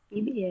NHL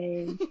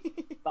CBA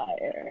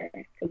expire?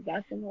 Because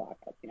that's when the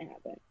lockout's going to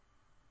happen.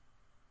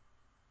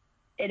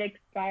 It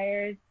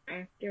expires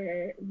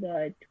after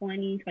the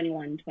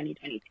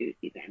 2021-2022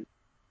 season.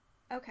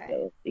 Okay.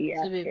 So the year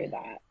So after maybe.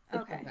 that is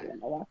Okay. probably when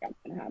the lockout's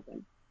going to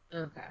happen.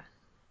 Okay.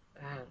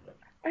 I don't know.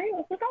 I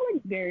also got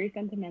like very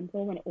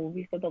sentimental when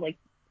Ovi said that like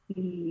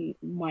he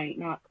might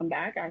not come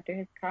back after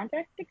his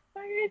contract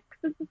expires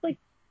because it's just like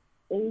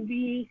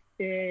Ovi,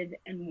 Sid,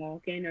 and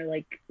Malkin are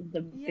like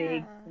the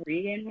big Yeah.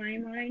 three in my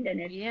mind, and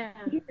if Yeah.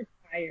 he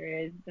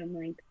retires, then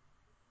like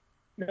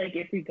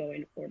if we go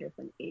in order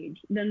from age,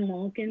 then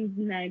Malkin's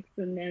next,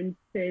 and then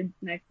Sid's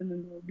next, and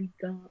then they'll be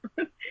gone.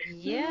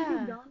 Yeah. I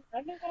don't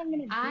know what I'm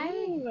gonna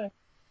do.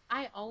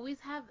 I always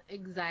have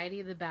anxiety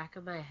in the back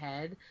of my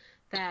head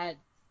that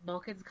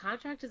Malkin's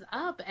contract is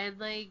up, and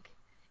like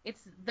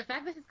it's the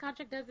fact that his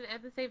contract doesn't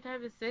end the same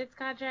time as Sid's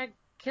contract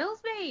kills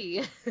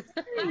me.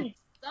 I'm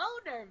so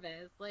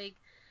nervous. Like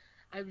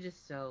I'm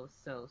just so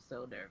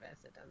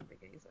nervous. It doesn't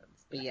make any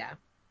sense. But yeah.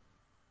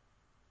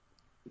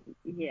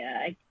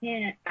 Yeah,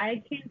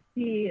 I can't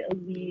see a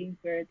league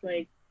where it's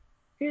like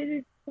Sid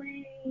is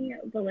playing,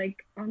 but like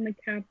on the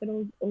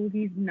Capitals,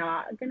 Ovi's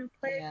not gonna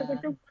play. So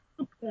like, what's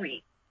the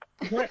point?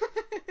 What?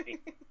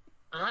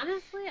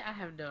 Honestly, I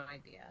have no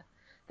idea.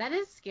 That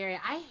is scary.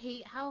 I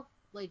hate how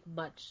like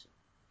much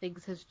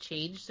things has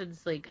changed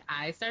since like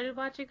I started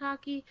watching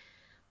hockey.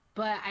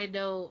 But I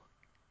know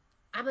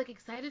I'm like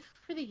excited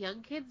for the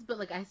young kids, but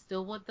like I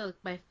still want the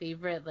my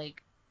favorite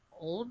like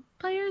old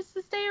players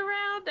to stay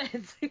around.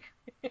 It's like,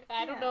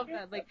 I don't know if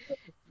that like.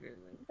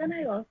 Then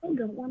I also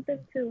don't want them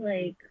to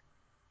like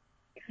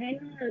kind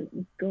of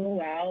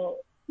go out.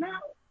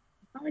 Not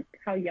like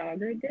how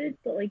Yager did,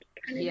 but like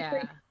kind of just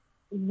like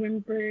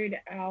whimpered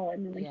out,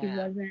 and then like he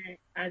wasn't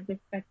as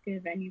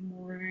effective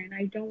anymore. And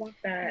I don't want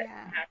that.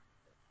 Yeah.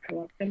 I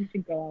want them to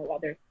go out while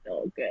they're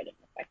still good and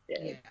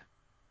effective. Yeah.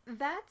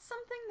 That's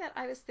something that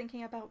I was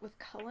thinking about with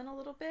Cullen a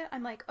little bit.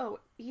 I'm like, oh,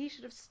 he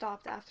should have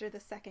stopped after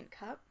the second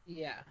cup.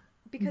 Yeah.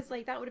 Because,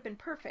 like, that would have been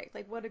perfect.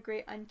 Like, what a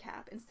great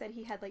uncap. Instead,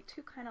 he had, like,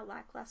 2 kind of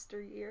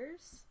lackluster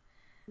years.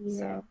 Yeah.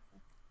 So.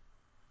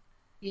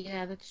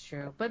 Yeah, that's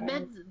true. But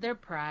men's, their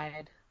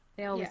pride.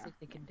 They always think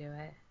they can do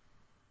it.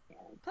 Yeah.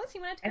 Plus, he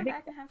wanted to come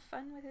back and have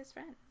fun with his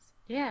friends.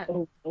 Yeah.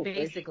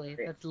 Basically,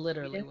 that's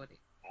literally what he...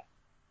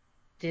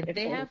 Did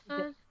they have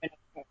fun?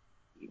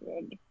 He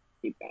would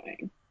keep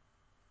going.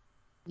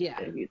 Yeah,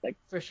 so he's like,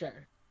 for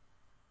sure.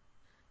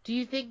 Do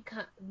you think...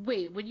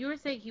 Wait, when you were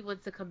saying he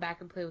wants to come back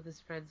and play with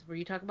his friends, were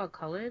you talking about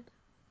Cullen?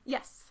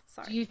 Yes,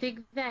 sorry. Do you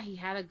think that he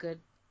had a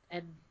good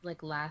and,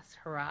 like, last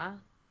hurrah?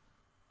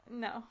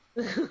 No.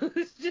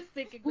 Just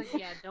thinking, like,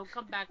 yeah, don't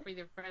come back with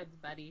your friends,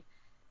 buddy.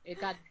 It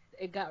got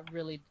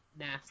really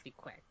nasty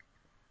quick.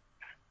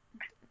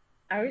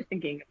 I was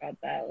thinking about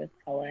that with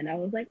Cullen. I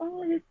was like,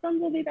 oh, his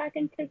sons will be back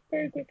in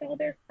Pittsburgh with all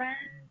their friends.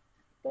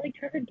 They're like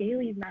Trevor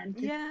Daley's man.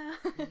 Yeah.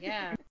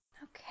 Yeah.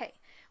 Okay.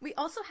 We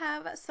also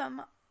have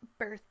some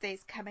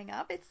birthdays coming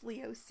up. It's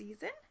Leo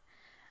season.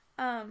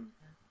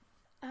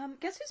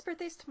 Guess whose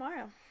birthday's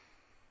tomorrow?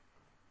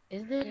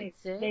 Isn't it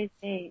They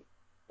say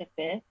the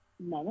 5th.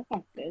 No, that's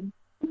not good.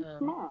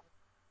 Tomorrow.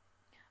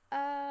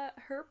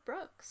 Herb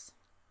Brooks.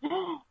 He's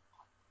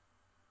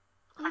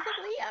a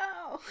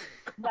Leo.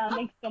 That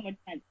makes so much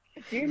sense.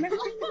 Do you remember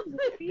the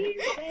movie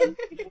when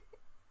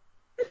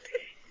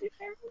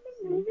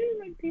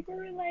when people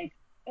were like,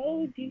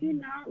 oh, do you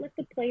not let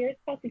the players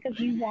talk because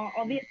you want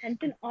all the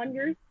attention on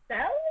yourself?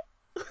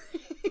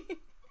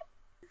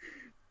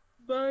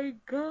 My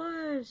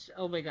gosh.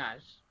 Oh my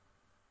gosh.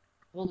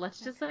 Well, let's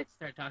just like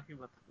start talking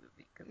about the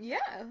movie.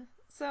 Yeah.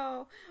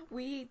 So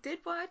we did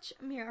watch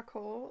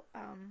Miracle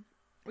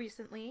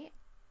recently.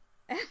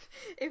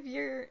 If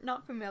you're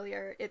not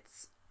familiar,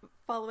 it's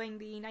following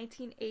the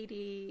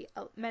 1980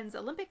 men's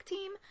Olympic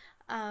team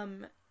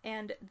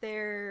and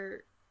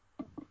their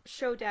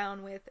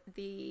showdown with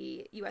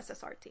the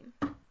USSR team.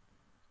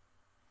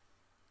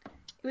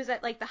 It was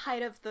at like the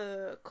height of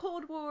the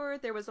Cold War.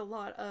 There was a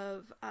lot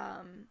of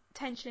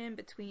tension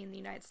between the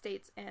United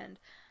States and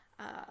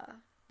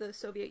the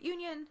Soviet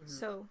Union. Mm-hmm.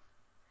 So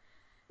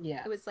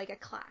it was like a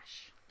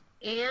clash.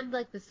 And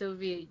like the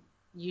Soviet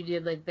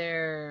Union, like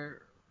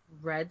their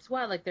Red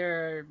Squad, like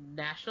their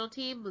national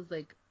team was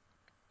like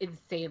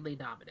insanely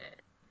dominant.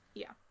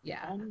 Yeah.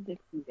 Yeah.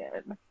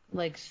 Undefeated.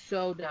 Like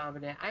so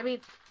dominant. I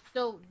mean,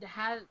 so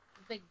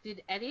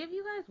did any of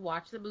you guys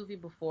watch the movie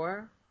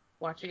before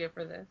watching it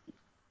for this?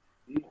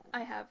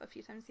 I have a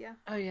few times, yeah.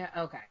 Oh yeah,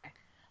 okay.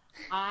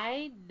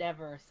 I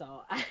never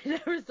saw it, and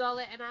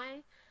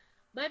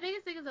my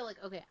biggest thing is that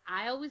like, okay,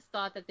 I always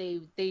thought that they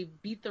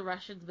beat the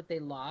Russians, but they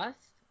lost,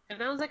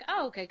 and I was like,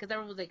 oh okay, because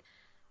everyone was like,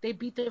 they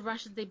beat the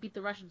Russians.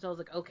 So I was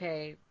like,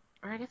 okay,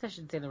 or I guess I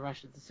shouldn't say the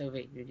Russians, the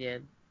Soviet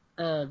Union.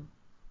 I don't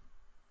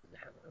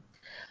know.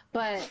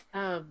 But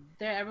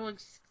everyone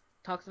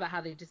talks about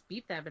how they just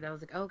beat them, and I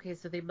was like, okay,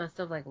 so they must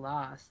have like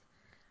lost,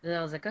 and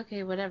I was like,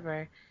 okay,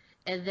 whatever,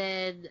 and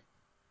then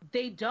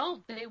they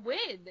don't. They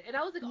win. And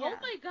I was like, oh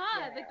my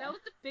god. Like, that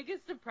was the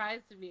biggest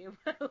surprise to me.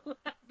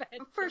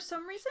 For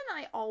some reason,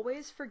 I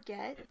always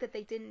forget that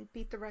they didn't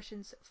beat the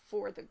Russians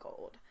for the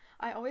gold.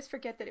 I always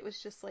forget that it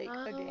was just, like,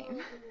 a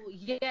game.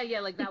 Yeah.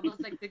 Like, that was,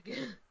 like, the...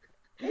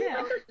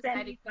 Yeah, the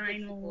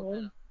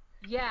semifinals.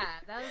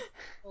 Yeah, that was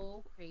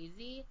so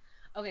crazy.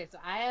 Okay, so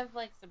I have,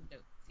 like, some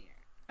notes here.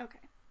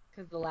 Okay.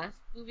 Because the last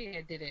movie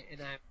I didn't,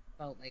 and I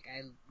felt like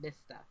I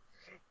missed stuff.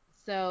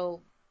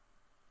 So...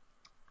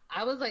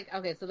 I was like,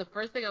 okay, so the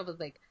first thing I was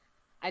like,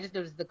 I just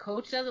noticed the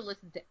coach doesn't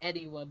listen to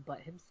anyone but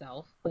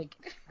himself. Like,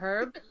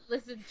 Herb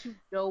listened to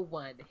no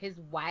one. His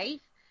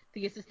wife,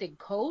 the assistant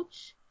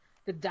coach,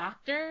 the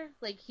doctor,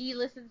 like, he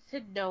listens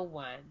to no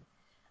one.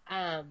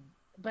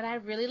 But I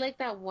really like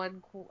that one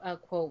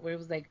quote where it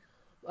was like,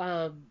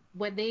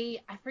 when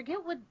I forget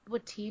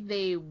what team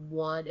they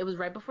won. It was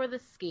right before the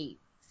skate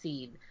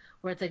scene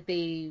where it's like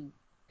they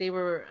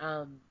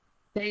were,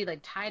 they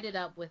like tied it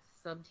up with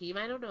some team.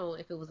 I don't know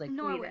if it was like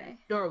Norway.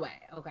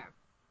 Okay.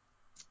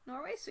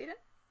 Norway, Sweden.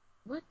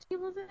 What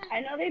team was it?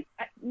 I know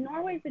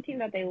Norway's the team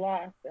that they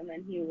lost, and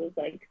then he was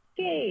like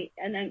skate,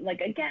 and then like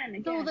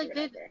again. So like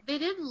they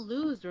didn't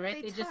lose, right?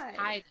 They just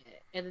tied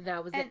it, and then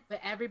that was it.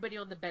 But everybody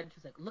on the bench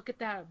was like, "Look at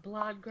that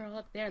blonde girl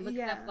up there! Look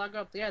at that blonde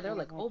girl up there!" They're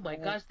like, "Oh my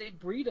gosh, they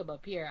breed them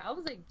up here." I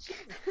was like,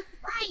 Jesus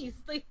Christ!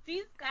 Like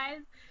these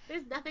guys,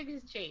 nothing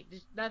has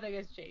changed. Nothing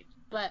has changed.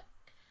 But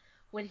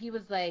when he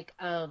was like,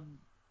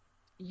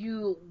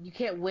 you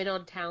can't win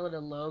on talent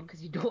alone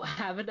because you don't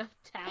have enough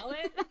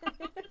talent.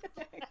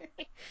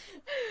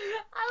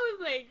 I was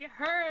like,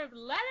 Herb,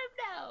 let him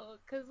know,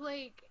 because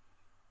like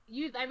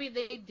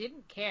they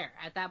didn't care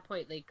at that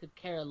point. They could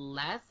care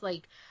less.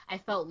 Like I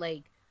felt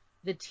like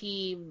the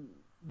team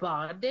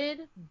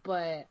bonded,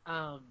 but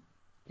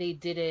they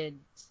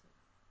didn't.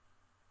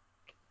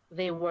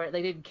 They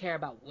didn't care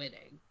about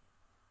winning.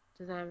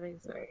 Does that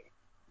make sense? Right.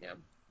 Yeah.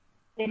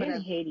 They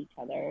didn't hate each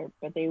other,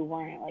 but they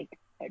weren't like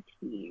a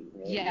team.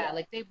 Really yeah, yet.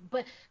 like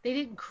they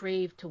didn't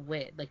crave to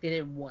win. Like they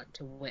didn't want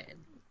to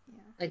win.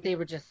 Yeah. Like they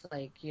were just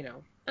like,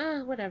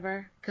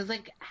 whatever. Because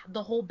like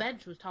the whole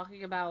bench was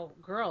talking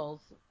about girls,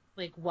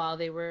 like while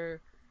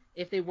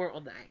if they weren't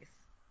on the ice.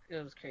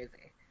 It was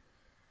crazy.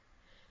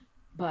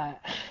 But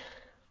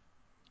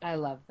I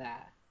love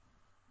that.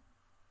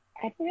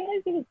 I didn't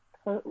realize it was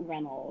Kurt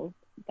Reynolds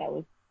that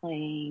was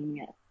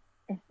playing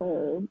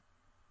Herb.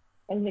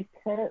 I was like,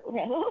 Kurt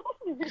Reynolds?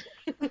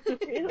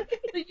 Really?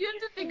 You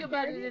have to think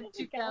about it in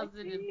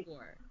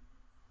 2004.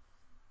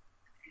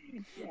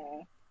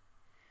 Yeah.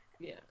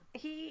 Yeah.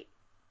 He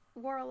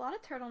wore a lot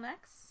of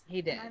turtlenecks.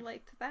 He did. And I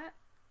liked that.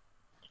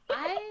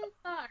 I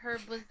thought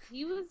Herb was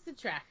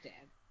attractive.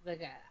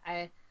 Like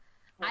I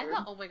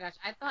thought, oh my gosh,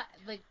 I thought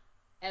like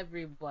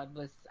everyone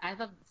was. I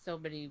thought so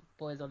many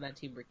boys on that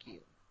team were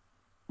cute.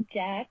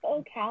 Jack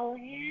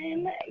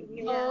O'Callahan.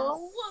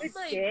 Oh my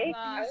gosh. He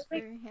was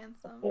very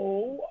handsome.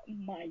 Oh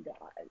my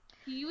god.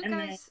 He was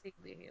guys,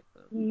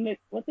 handsome.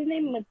 What's his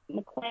name?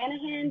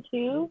 McClanahan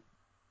too?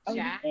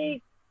 Jack?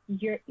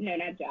 No,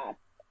 not Jack.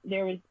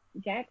 There was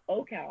Jack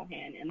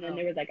O'Callahan, and then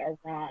there was like a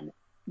Ron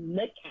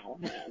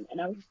McCallahan,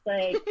 and I was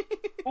like,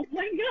 oh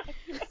my god.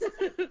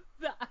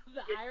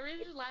 the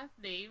Irish last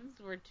names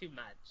were too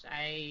much.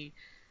 I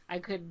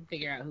couldn't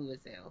figure out who was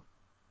who.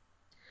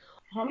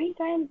 How many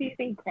times do you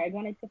think Craig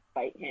wanted to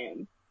fight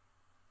him?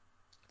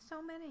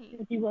 So many.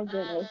 If he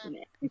wasn't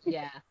listening.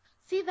 Yeah.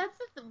 See, that's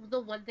the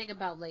one thing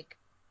about like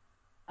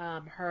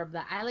Herb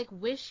that I like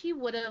wish he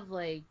would have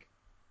like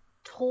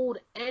told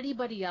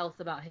anybody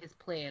else about his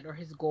plan or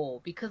his goal,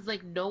 because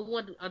like no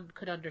one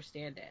could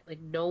understand it.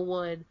 Like no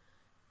one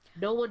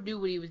knew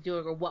what he was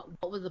doing or what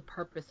was the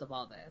purpose of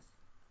all this.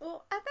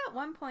 Well, at that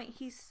one point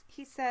he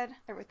said,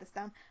 I wrote this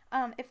down.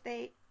 I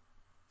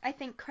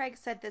think Craig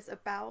said this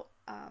about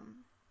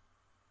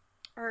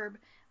Herb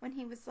when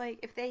he was like,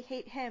 if they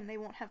hate him, they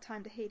won't have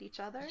time to hate each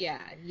other.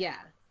 Yeah.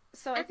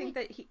 So I think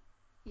that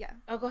yeah.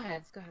 Oh, go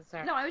ahead.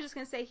 Sorry. No, I was just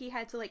gonna say he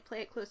had to like play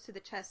it close to the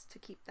chest to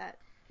keep that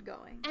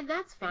going. And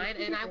that's fine.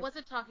 And I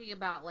wasn't talking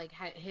about like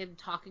him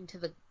talking to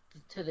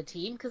the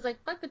team, because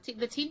like fuck the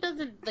team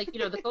doesn't like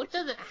the coach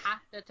doesn't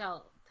have to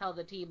tell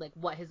the team like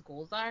what his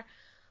goals are.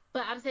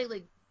 But I'm saying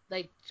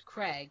like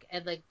Craig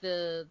and like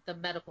the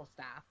medical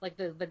staff, like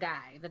the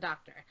guy, the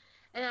doctor.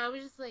 And I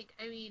was just like,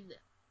 I mean,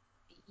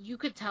 you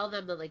could tell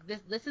them that like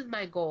this is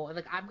my goal, and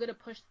like I'm gonna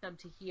push them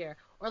to here,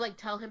 or like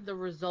tell him the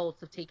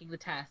results of taking the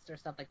test or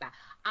stuff like that.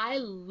 I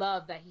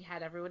love that he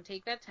had everyone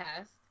take that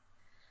test.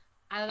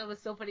 I thought it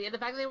was so funny, and the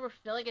fact that they were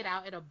filling it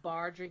out in a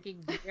bar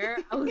drinking beer,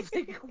 I was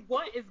like,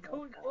 what is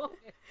going on?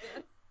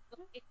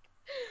 Like,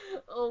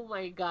 oh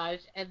my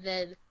gosh! And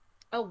then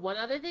one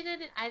other thing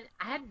I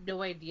had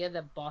no idea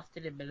that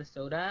Boston and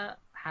Minnesota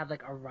had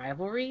like a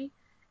rivalry.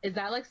 Is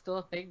that like still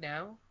a thing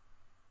now?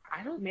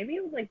 I don't. Maybe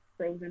it was like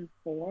Frozen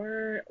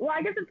 4. Well,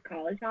 I guess it's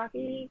college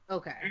hockey.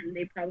 Okay. And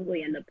they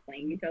probably end up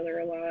playing each other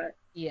a lot.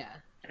 Yeah.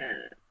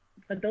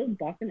 But those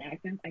Boston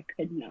accents, I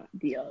could not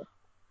deal.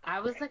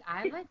 I was like,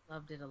 I like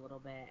loved it a little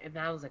bit, and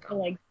I was like, oh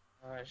like,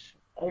 my gosh.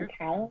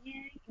 O'Callahan,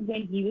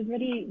 when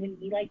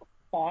he like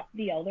fought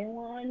the other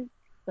one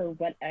for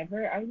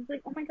whatever, I was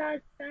like, oh my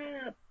god,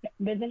 stop.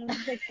 But then I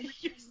was like, oh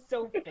you're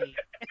so fake.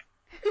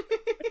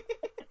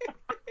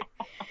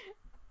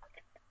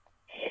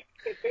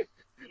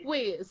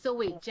 Wait,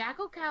 Jack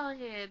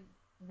O'Callahan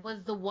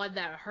was the one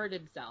that hurt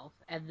himself,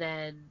 and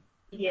then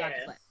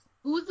yes.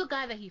 Who was the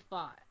guy that he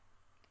fought?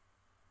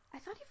 I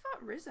thought he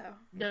fought Rizzo.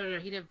 No,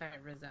 he didn't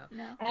fight Rizzo.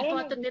 No. He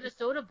fought the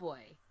Minnesota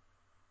boy.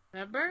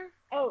 Remember?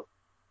 Oh,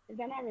 is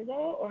that not Rizzo,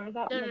 or is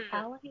that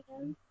O'Callahan?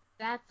 No.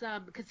 That's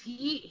because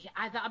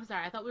I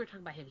thought we were talking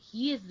about him.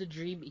 He was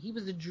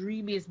the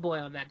dreamiest boy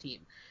on that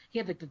team. He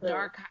had like the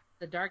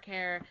dark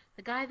hair.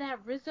 The guy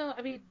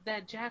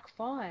that Jack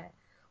fought.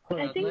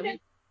 I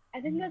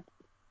think that's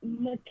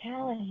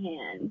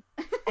McCallahan.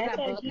 I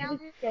thought he was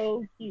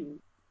so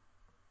cute.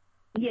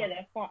 Yeah,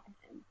 that fought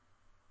him.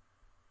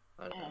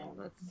 But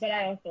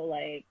I also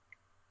like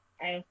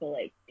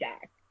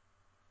Jack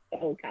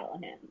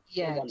O'Callahan.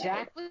 Yeah,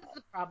 Jack was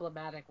the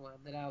problematic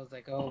one that I was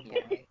like, oh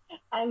boy.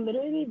 I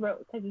literally wrote,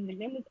 because his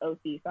name was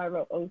OC, so I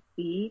wrote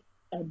OC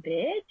a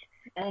bitch,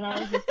 and I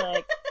was just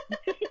like,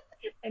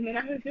 and then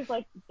I was just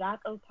like,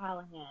 Jack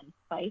O'Callahan,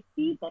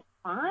 spicy but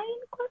fine?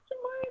 Question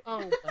mark. Oh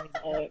my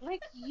god!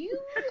 Like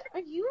are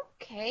you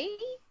okay?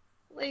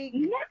 Like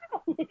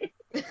no.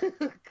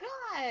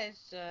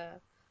 Gosh.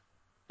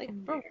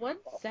 Like for 1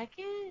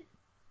 second.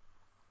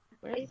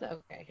 Where's the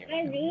okay here?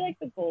 I really like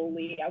the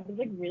goalie. I was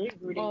like really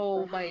rooting.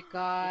 Oh my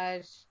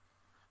gosh!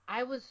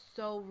 I was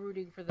so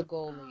rooting for the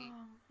goalie.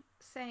 Oh,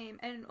 same.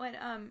 And when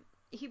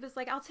he was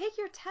like, "I'll take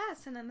your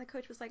test," and then the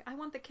coach was like, "I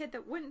want the kid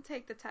that wouldn't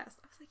take the test."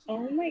 I was like,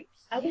 Oh yes, my,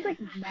 I was like,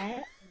 yes.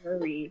 Matt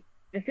Murray.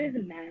 This is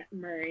Matt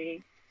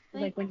Murray.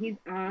 Like when he's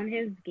on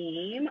his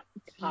game,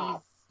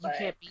 top. You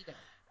can't beat him.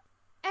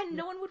 And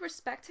no one would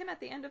respect him at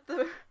the end of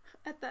the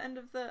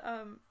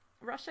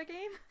Russia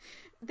game.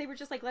 They were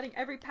just like letting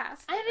every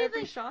pass,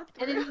 every shot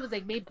through. And then he was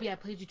like, maybe I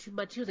played you too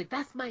much. He was like,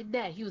 that's my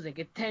net. He was like,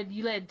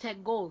 you let in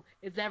 10 goals.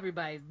 It's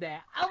everybody's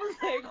net. I was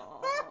like,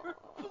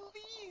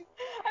 please.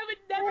 I would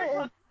never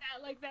talk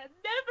that like that.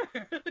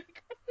 Never.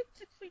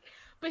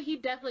 But he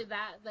definitely,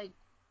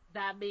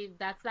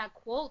 that's that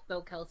quote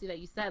though, Kelsey, that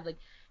you said. Like,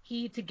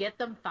 to get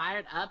them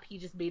fired up, he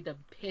just made them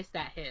pissed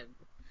at him.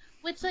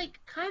 Which, like,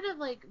 kind of,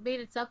 like,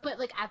 made it suck, but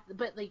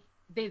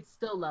they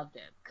still loved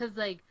him. Because,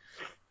 like,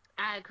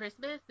 at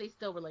Christmas, they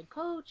still were like,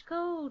 Coach.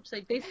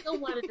 Like, they still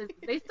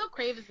they still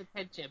crave his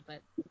attention,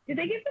 but. Did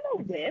they give him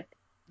a whip?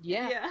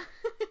 Yeah.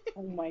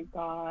 Oh my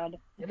god.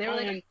 And they were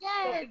like,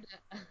 again!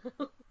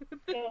 So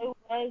it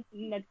was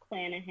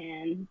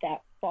McClanahan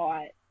that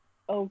fought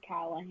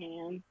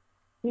O'Callahan,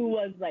 who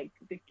was, like,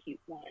 the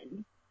cute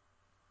one.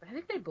 I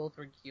think they both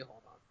were cute.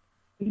 Hold on.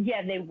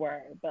 Yeah, they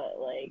were, but,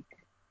 like,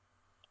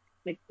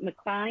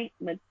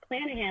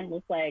 McClanahan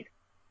was like,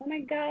 oh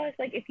my gosh,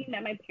 like, if he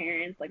met my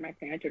parents, like, my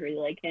parents would really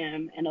like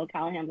him, and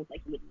O'Callahan was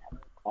like, he would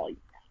never call you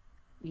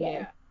that. So.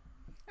 Yeah.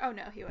 Oh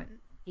no, he wouldn't.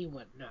 He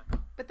wouldn't, no.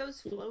 But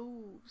those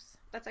flows.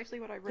 That's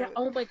actually what I wrote. Yeah,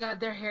 oh my god,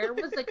 their hair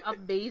was, like,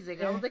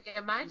 amazing. I was like,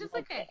 am I just,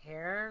 like, a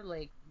hair?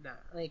 Like, nah.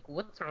 Like,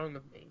 what's wrong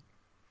with me?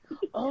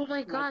 Oh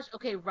my gosh.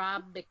 Okay,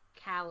 Rob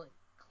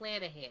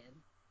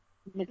McClanahan.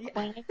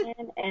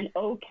 McClanahan and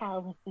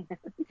O'Callahan.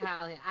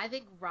 I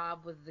think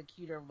Rob was the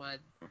cuter one.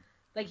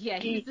 Like, yeah,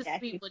 he's the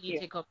sweet one you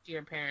take home to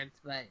your parents,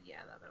 but yeah,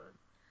 the other one.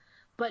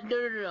 But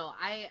no.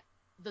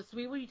 The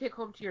sweet one you take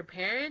home to your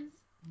parents,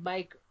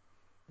 Mike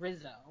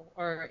Rizzo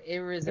or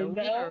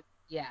Irizoni,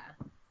 yeah.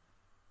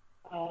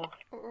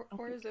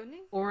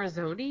 Orizoni?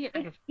 Orizoni?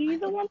 Was he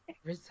the one?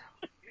 Rizzo.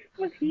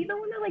 Was he the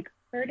one that like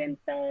hurt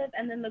himself,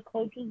 and then the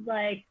coach was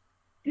like,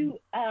 "Do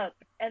up,"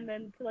 and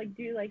then to like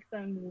do like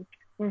some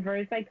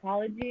reverse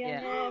psychology on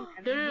him?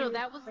 No,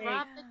 that was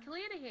Rob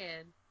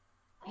McClanahan.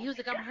 He was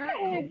like, I'm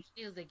hurt.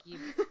 He was like, you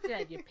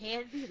said your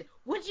pants. He was like,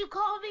 what'd you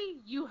call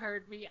me? You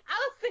heard me.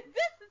 I was like,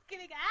 this is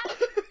getting out of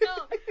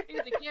control. He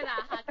was like, you're not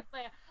a hockey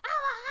player. I'm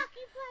a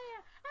hockey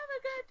player. I'm a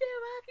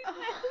goddamn hockey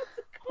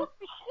player.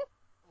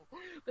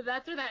 But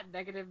that's where that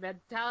negative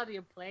mentality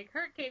of playing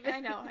hurt came in. I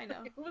know.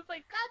 It was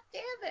like, god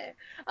damn it.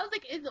 I was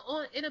like,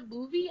 in a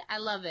movie, I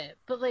love it.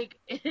 But like,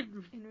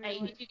 in a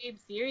video game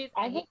series,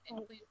 I hate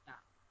it. Please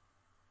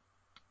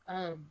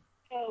stop.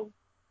 So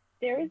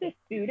there was a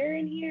Suitor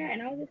in here,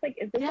 and I was just like,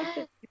 is this like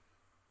the...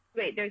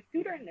 Wait, there's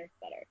Suitor and there's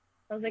Sutter.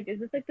 I was like,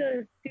 is this like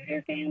the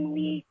Suitor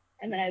family?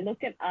 And then I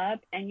looked it up,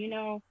 and you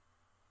know,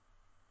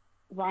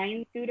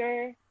 Ryan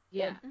Suitor,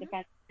 the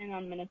defenseman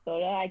on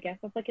Minnesota, I guess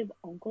that's like his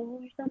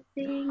uncle or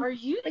something. Are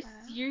you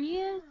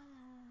serious?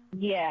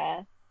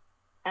 Yeah.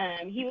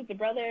 He was the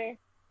brother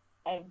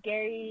of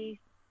Gary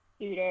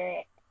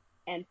Suitor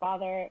and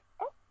father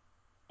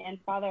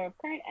of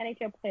current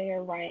NHL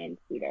player Ryan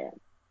Suitor.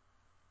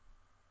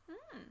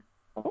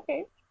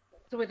 Okay.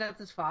 So wait, that's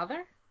his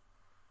father?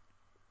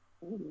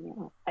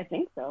 Yeah, I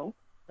think so.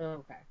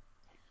 Okay.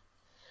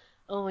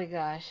 Oh my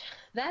gosh.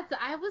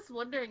 I was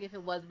wondering if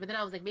it was, but then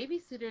I was like, maybe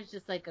Suitor's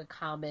just like a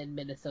common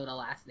Minnesota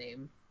last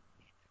name.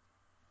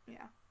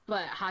 Yeah.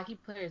 But hockey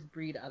players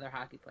breed other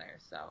hockey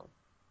players, so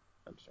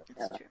I'm sure.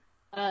 That's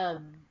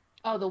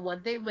true. The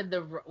one thing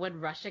when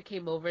Russia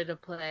came over to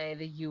play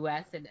the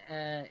U.S.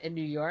 in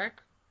New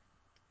York,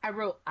 I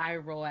wrote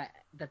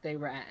that they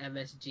were at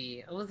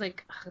MSG. I was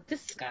like,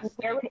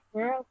 disgusting.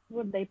 Where else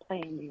would they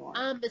play in New York?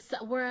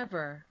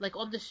 Wherever, like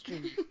on the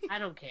street. I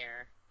don't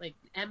care. Like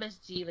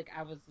MSG, like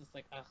I was just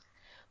like, ugh.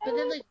 But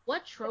then, like,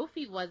 what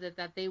trophy was it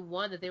that they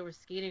won that they were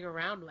skating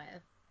around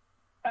with?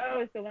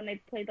 Oh, so when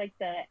they played like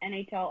the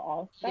NHL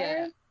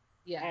All-Stars,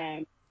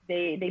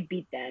 they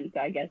beat them. So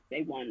I guess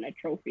they won a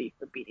trophy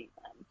for beating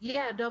them.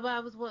 Yeah, no, but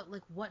I was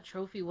what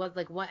trophy was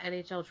what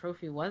NHL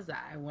trophy was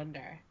that? I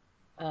wonder.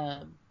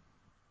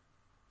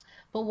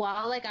 But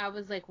while like I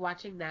was like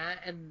watching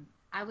that, and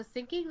I was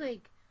thinking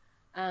like,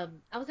 I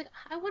was like,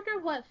 I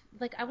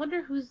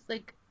wonder who's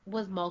like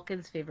was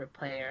Malkin's favorite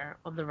player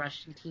on the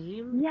Russian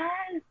team.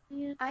 Yes.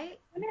 Yeah. I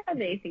wonder how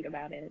they think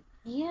about it.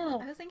 Yeah.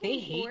 I was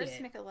thinking Boris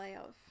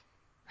Mikolaev.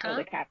 Huh?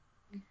 The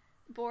captain.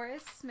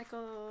 Boris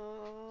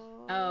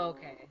Mikolaev. Oh,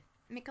 okay.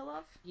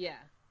 Mikolov? Yeah.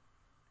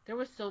 There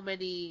were so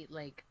many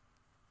like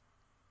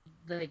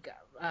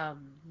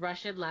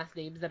Russian last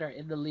names that are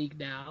in the league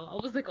now. I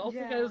was like, oh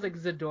my god, it was like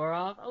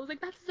Zadorov. I was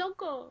like, that's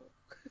Zonko.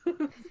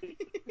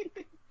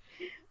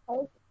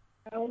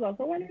 I was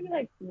also wondering,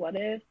 like, what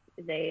if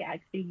they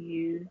actually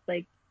used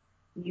like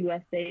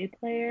USA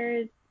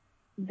players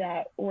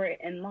that were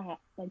in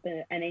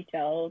the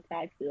NHL to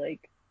actually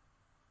like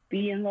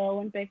be in the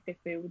Olympics, if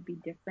it would be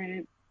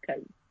different,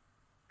 because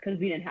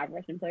we didn't have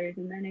Russian players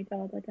in the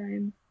NHL at that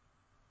time.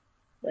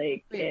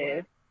 Like,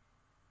 if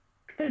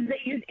Because they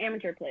used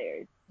amateur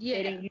players. Yeah.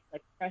 They didn't use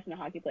like professional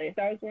hockey players.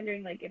 So I was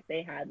wondering like if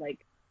they had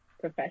like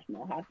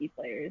professional hockey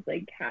players,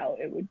 like how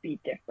it would be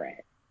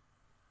different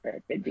or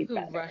if it'd be Who,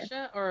 better.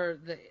 Russia or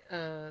the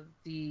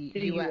The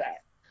US? US.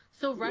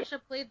 So Russia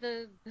played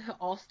the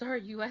All-Star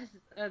US,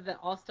 the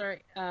All-Star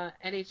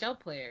NHL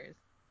players,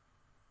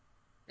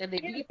 and they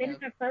Yeah, beat they them.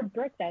 didn't have Herb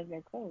Brooks as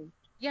their coach.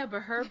 Yeah,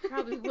 but Herb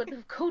probably wouldn't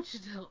have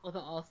coached the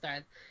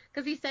All-Stars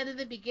because he said in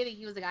the beginning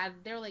he was like,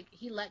 they were like,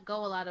 he let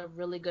go a lot of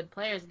really good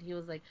players, and he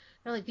was like,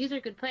 they're like, these are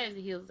good players,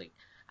 and he was like,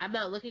 I'm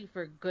not looking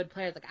for good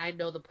players, like I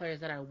know the players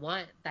that I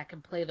want that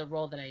can play the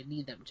role that I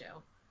need them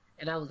to,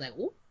 and I was like,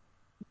 ooh.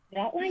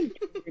 That line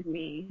triggered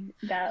me.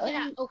 That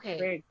line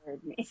triggered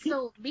me.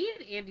 So me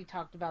and Andy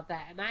talked about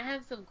that, and I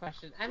have some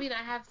questions. I mean,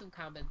 I have some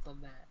comments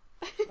on that,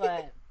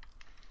 but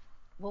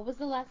what was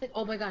the last thing?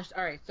 Oh my gosh!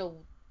 All right, so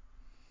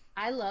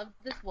I love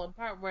this one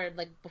part where,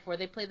 like, before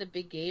they play the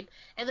big game,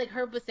 and, like,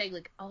 Herb was saying,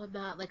 like, oh, I'm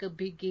not, like, a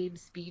big game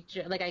speech,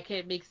 like, I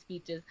can't make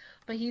speeches,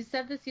 but he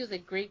said this, he was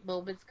like, great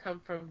moments come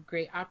from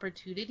great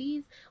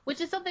opportunities,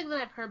 which is something that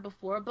I've heard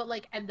before, but,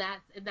 like, and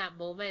that's, in that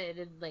moment, and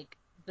in, like,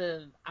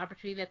 the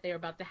opportunity that they were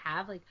about to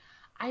have, like,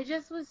 I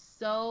just was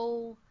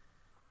so,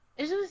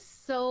 it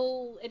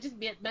just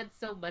meant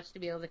so much to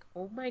me. I was like,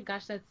 oh my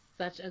gosh, that's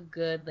such a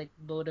good, like,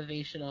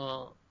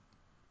 motivational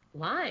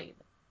line.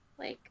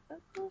 Like,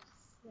 that's so,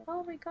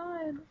 oh my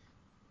god.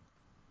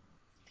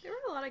 There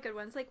were a lot of good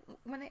ones. Like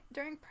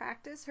during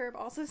practice, Herb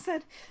also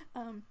said,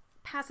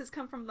 "Passes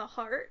come from the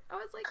heart." I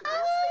was like,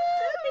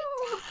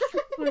 "Yes,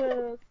 they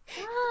do."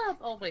 Stop.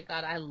 Oh my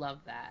god, I love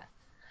that.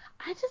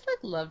 I just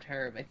like loved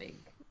Herb, I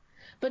think.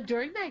 But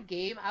during that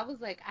game, I was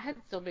like, I had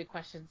so many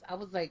questions. I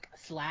was like,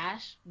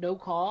 slash, no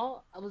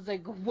call. I was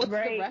like, what's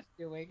the ref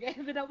doing?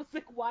 And then I was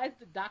like, why is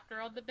the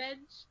doctor on the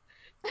bench?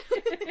 Because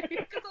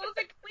I was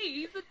like, wait,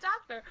 he's the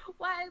doctor.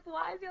 Why is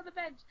he on the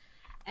bench?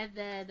 And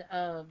then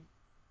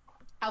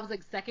I was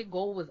like, second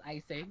goal was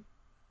icing.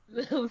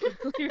 It was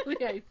clearly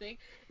icing.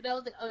 And I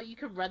was like, oh, you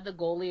can run the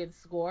goalie and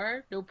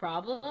score, no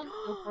problem.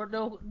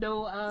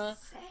 No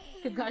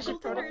concussion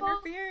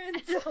protocol.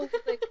 Interference. And I was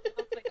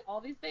like,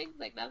 all these things,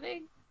 like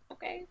nothing.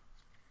 Okay.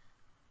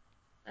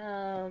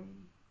 And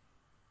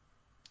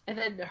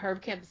then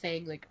Herb kept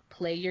saying like,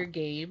 play your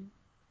game.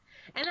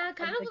 And I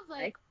kind of was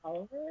like,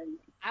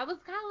 I was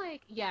kind of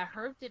like, yeah,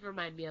 Herb did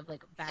remind me of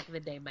like back in the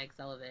day, Mike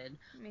Sullivan.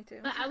 Me too.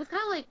 But I was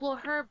kind of like, well,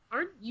 Herb,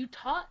 aren't you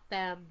taught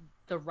them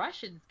the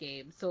Russians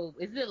game? So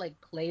isn't it like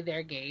play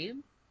their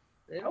game?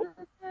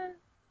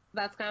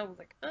 That's kind of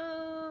like,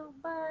 oh,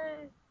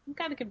 but I'm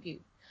kind of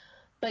confused.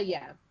 But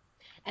yeah.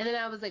 And then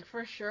I was like,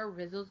 for sure,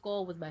 Rizzo's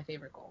goal was my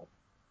favorite goal.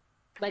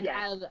 Like,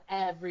 out of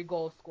every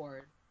goal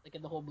scored, like,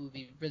 in the whole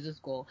movie, Rizzo's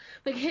goal.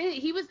 Like,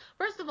 he was,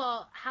 first of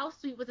all, how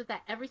sweet was it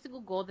that every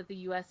single goal that the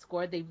U.S.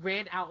 scored, they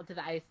ran out into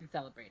the ice and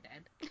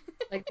celebrated?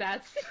 Like,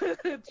 that's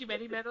too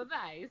many men on the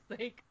ice.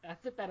 Like,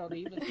 that's a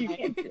penalty.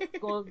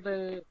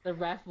 The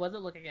ref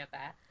wasn't looking at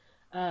that.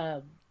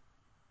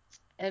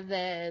 And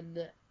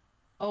then,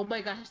 oh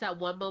my gosh, that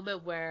one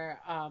moment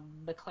where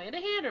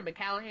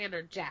McCallahan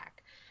or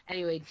Jack.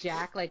 Anyway,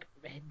 Jack, like,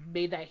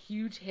 made that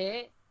huge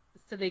hit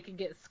so they can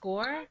get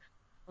score.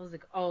 I was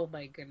like, oh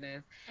my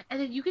goodness. And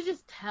then you could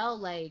just tell,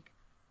 like,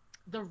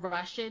 the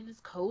Russians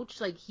coach,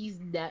 like, he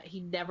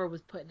never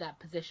was put in that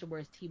position where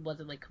his team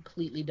wasn't, like,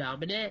 completely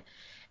dominant.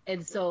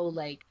 And so,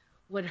 like,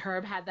 when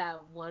Herb had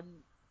that one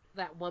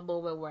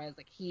moment where it's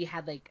like he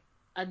had, like,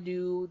 a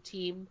new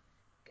team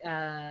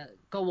go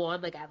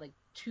on, like, at, like,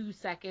 2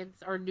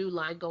 seconds, or a new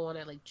line go on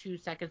at, like, 2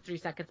 seconds, 3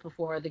 seconds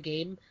before the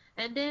game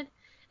ended,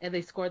 and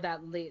they scored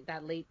that late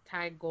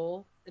time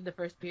goal in the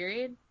first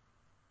period.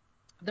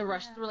 The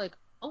Russians were like,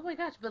 oh my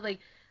gosh, but like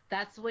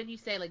that's when you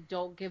say like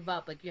don't give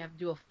up, like you have to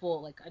do a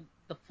full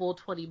the full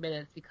 20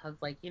 minutes because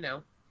like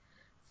it's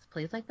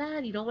plays like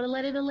that, you don't want to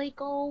let in a late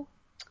goal.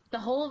 The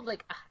whole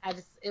like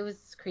it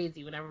was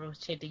crazy when everyone was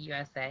chanting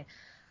USA.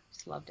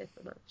 Just loved it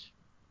so much.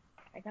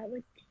 I got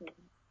like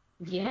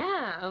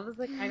yeah, I was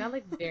like I got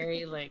like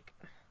very like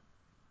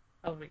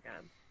oh my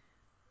god.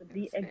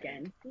 The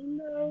again scene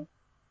though,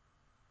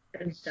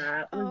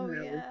 that was when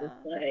I was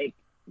just like,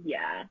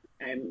 yeah,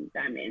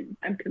 I'm in.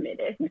 I'm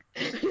committed.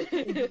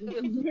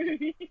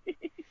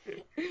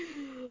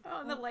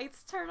 Oh, the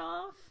lights turn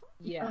off.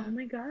 Yeah. Oh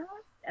my god.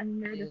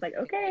 And they're just like,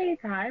 okay,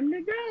 time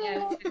to go.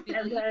 Yes,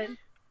 and then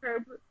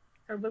Herb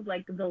was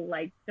like, the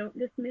lights don't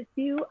dismiss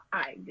you,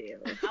 I do.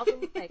 I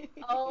was like,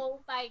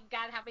 oh my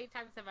god, how many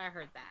times have I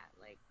heard that?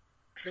 Like,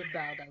 the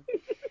bell does.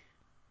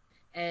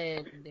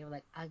 And they were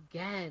like,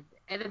 again.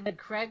 And then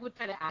Craig would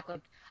try to act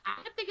like,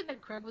 I kept thinking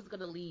that Craig was going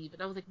to leave.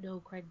 And I was like,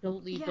 no, Craig,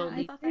 don't leave, don't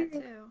leave. I thought that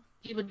too.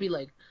 He would be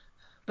like,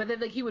 but then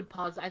like he would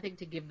pause, I think,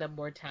 to give them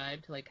more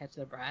time to like catch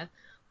their breath.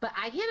 But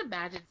I can't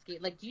imagine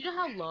like, do you know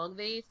how long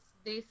they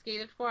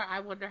skated for? I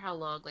wonder how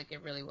long like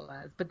it really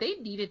was. But they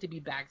needed to be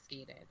back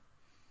skated.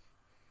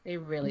 They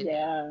really did.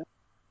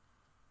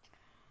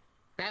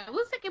 That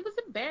was like, it was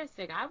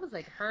embarrassing. I was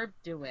like, Herb,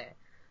 do it.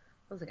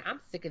 I was like, I'm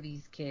sick of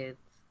these kids.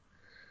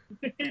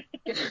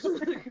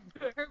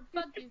 Herb,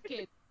 fuck these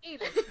kids.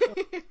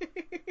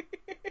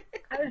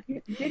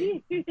 Did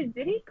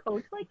he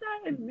coach like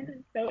that in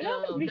Minnesota?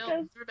 No,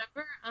 Because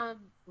remember,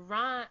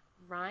 Ron,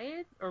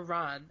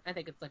 I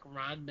think it's like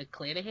Ron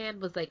McClanahan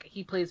was like,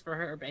 he plays for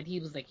Herb, and he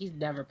was like, he's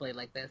never played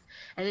like this.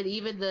 And then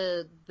even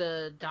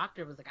the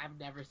doctor was like, I've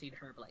never seen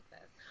Herb like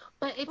this.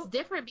 But it's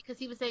different because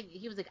he was like, I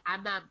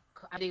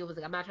think it was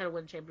like, I'm not trying to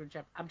win a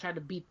championship, I'm trying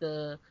to beat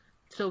the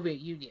Soviet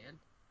Union,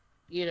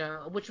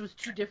 which was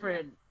two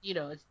different,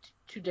 it's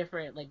two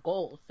different like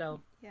goals.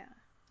 So yeah.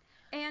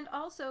 And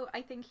also,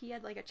 I think he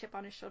had like a chip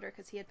on his shoulder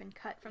because he had been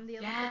cut from the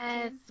Olympic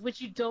yes, team.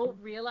 which you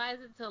don't realize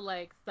until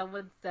like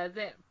someone says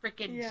it.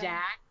 Freaking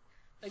Jack,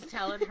 like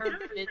telling her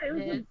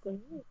business.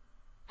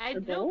 I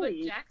know, but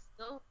Jack's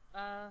still,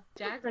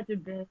 Jack's such a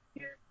bitch.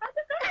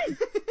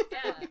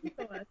 yeah.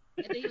 And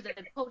then he was like,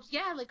 coach,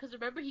 yeah, like, cause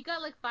remember he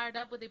got like fired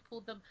up when they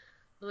pulled them,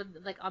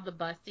 like on the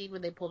bus scene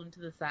when they pulled him to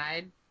the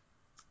side.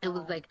 It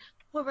was like,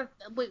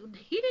 wait,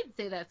 he didn't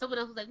say that. Someone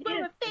else was like,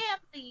 we're a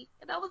family,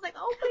 and I was like,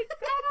 oh my god.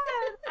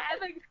 I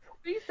like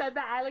when he said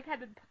that, I like had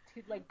to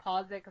like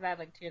pause it because I had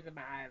like tears in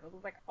my eyes. I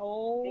was like,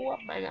 oh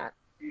my god,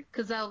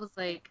 because I was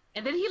like,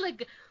 and then he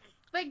like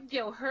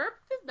Herb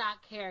does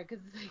not care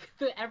because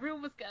like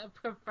everyone was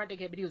confronting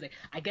him, and he was like,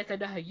 I guess I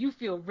know how you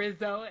feel,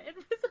 Rizzo, and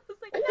Rizzo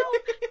was like, no.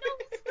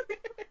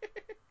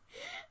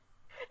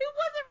 It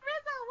wasn't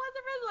Rizzo,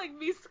 like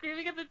me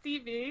screaming at the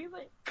TV,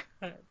 like.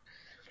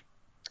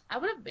 I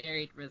would have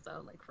married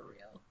Rizzo, like, for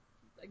real.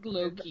 Like,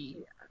 low-key.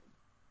 Yeah.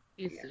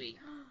 He's sweet.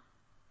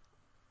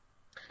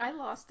 I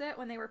lost it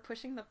when they were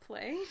pushing the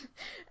plane,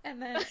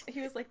 and then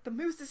he was like, the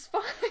moose is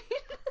fine.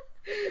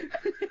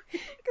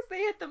 Because they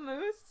hit the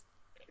moose.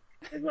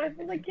 His wife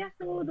was like, yes,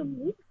 oh, the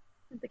moose.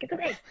 It's like, it's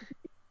okay.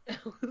 I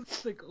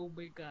was like, oh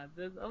my god.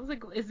 I was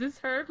like, is this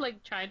her,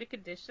 like, trying to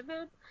condition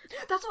them?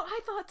 That's what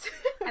I thought, too.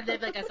 And then,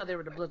 like, I saw they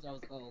were in a blizzard. I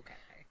was like, oh, okay.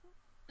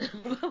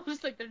 I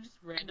was like, they're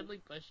just randomly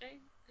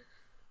pushing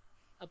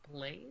a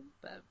plane,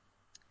 but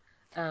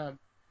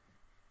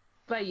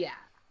yeah,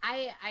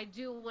 I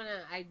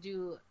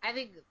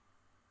think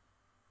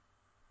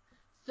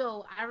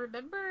so. I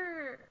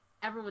remember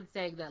everyone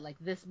saying that like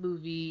this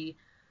movie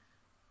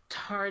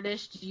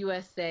tarnished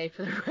USA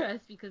for the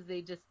rest because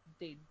they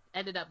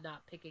ended up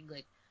not picking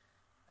like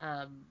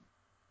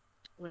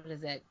what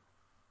is it,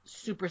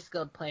 super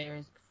skilled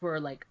players for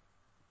like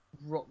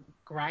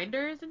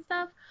grinders and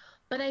stuff.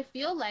 But I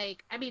feel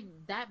like, I mean,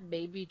 that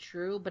may be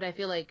true, but I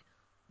feel like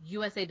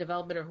USA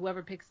Development or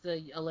whoever picks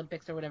the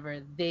Olympics or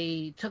whatever,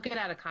 they took it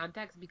out of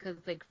context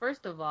because, like,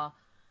 first of all,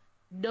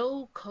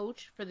 no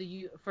coach for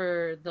the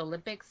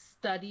Olympics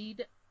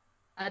studied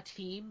a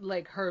team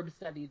like Herb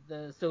studied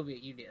the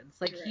Soviet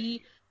Unions. Like,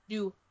 he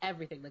knew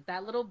everything. Like,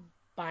 that little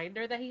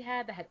binder that he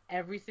had that had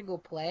every single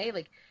play,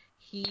 like,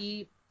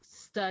 he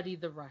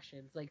studied the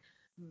Russians. Like,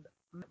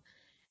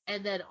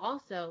 and then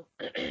also,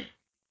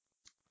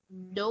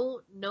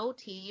 no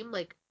team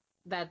like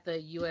that the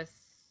U.S.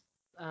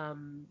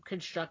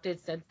 Constructed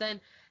since then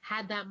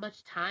had that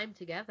much time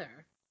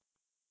together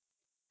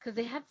because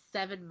they had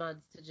 7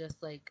 months to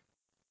just like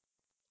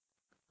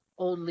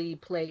only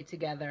play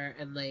together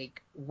and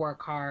like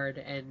work hard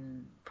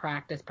and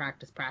practice.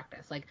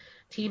 Like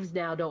teams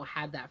now don't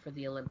have that for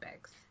the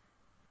Olympics.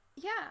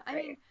 Yeah, I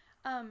mean,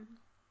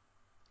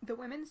 the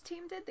women's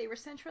team did. They were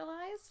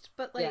centralized,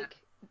 but like,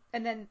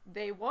 and then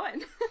they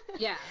won.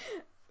 Yeah.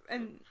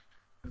 And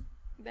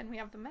then we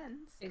have the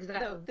men's.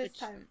 Exactly. So this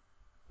time.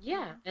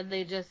 Yeah, and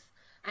they just,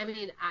 I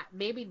mean,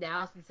 maybe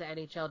now since the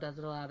NHL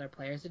doesn't allow their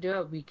players to do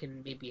it, we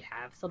can maybe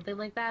have something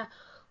like that.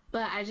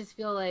 But I just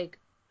feel like,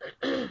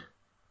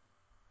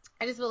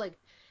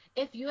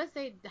 if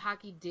USA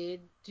Hockey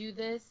did do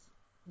this,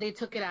 they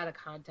took it out of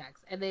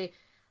context, and they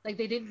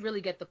didn't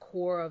really get the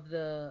core of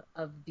the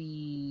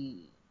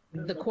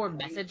core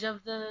message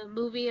of the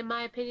movie, in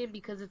my opinion,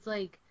 because it's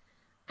like,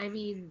 I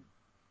mean,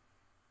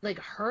 like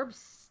Herb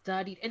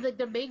studied, and like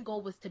their main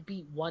goal was to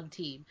beat one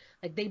team.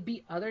 Like they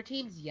beat other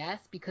teams, yes,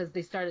 because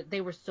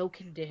they were so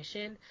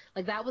conditioned.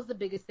 Like that was the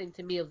biggest thing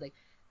to me. It was like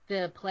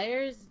the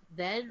players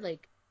then,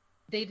 like,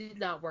 they did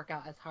not work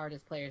out as hard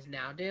as players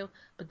now do,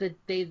 but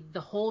the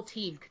whole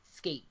team could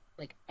skate.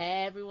 Like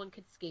everyone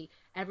could skate,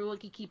 everyone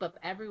could keep up.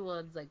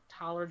 Everyone's like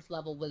tolerance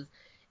level was,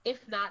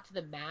 if not to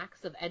the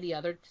max of any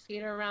other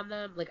skater around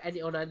them, like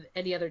on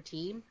any other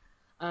team.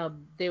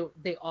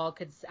 They all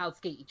could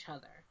outskate each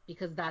other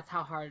because that's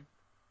how hard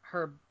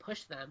Herb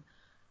pushed them.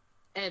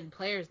 And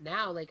players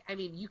now, like, I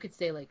mean, you could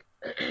say, like,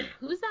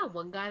 who's that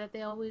one guy that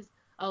they always,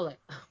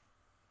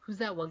 who's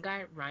that one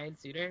guy? Ryan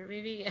Suter,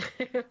 maybe?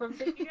 I'm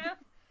thinking of.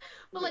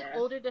 But, like,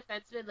 older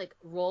defensemen, like,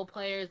 role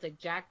players, like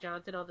Jack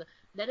Johnson,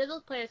 none of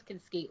those players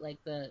can skate like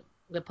the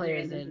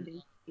players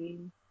in.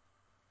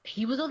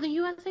 He was on the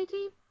USA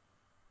team?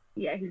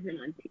 Yeah, he's been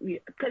on team.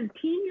 Because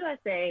Team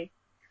USA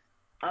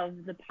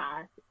of the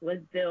past was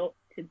built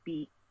to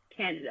beat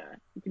Canada.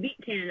 To beat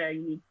Canada,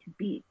 you need to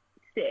beat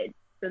Sid.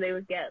 So they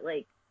would get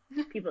like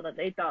people that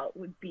they thought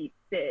would beat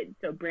Sid.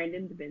 So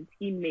Brandon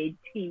Dubinsky made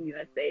Team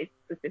USA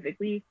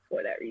specifically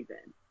for that reason.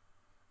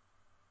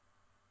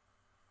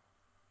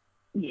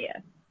 Yeah.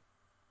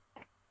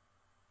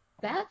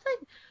 That's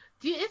like,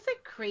 It's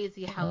like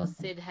crazy how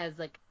Sid has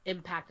like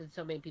impacted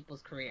so many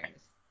people's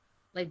careers.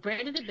 Like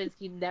Brandon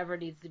Dubinsky never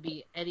needs to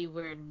be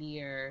anywhere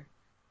near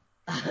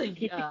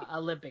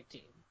Olympic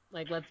team.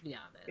 Like, let's be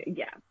honest.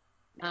 Yeah.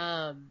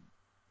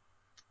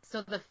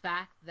 So the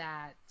fact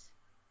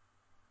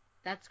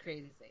that's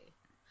crazy.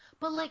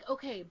 But like,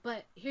 okay,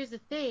 but here's the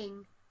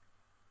thing.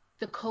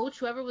 The coach,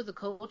 whoever was the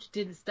coach,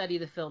 didn't study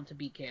the film to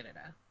beat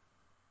Canada.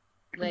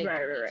 Like,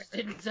 Right. he just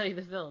didn't study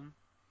the film.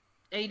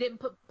 And he didn't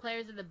put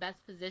players in the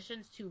best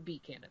positions to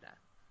beat Canada.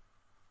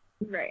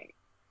 Right.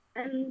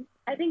 And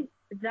I think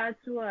that's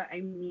what I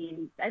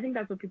mean. I think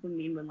that's what people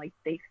mean when, like,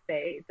 they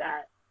say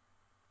that,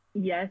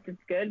 yes,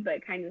 it's good, but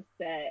it kind of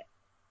set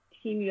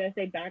Team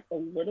USA back a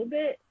little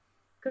bit.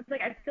 Because,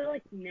 like, I feel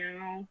like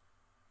now,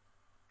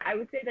 I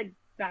would say that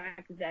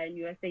back then,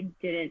 USA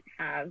didn't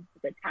have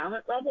the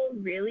talent level,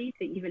 really,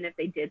 to even if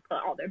they did put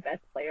all their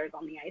best players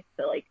on the ice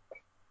to, like,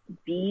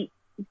 beat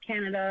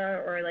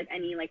Canada or, like,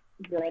 any, like,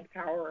 world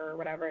power or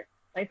whatever.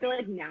 I feel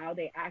like now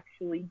they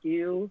actually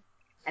do.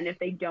 And if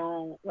they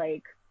don't,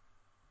 like,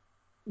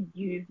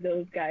 use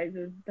those guys'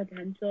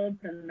 potential,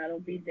 then that'll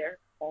be their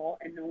fault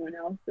and no one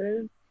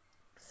else's.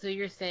 So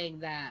you're saying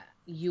that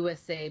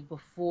USA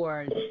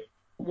before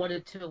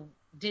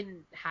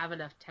didn't have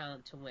enough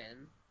talent to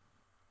win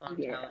on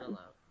talent alone.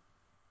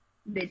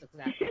 They,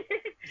 exactly.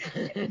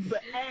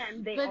 but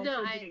they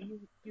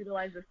didn't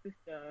utilize the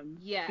system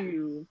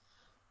to.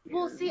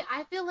 Well, see,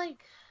 I feel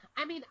like,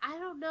 I mean, I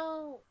don't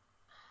know.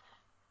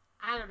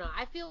 I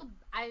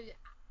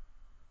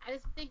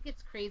just think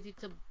it's crazy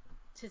to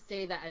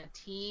say that a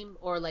team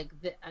or like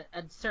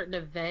a certain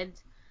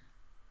event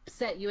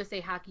set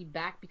USA Hockey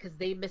back because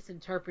they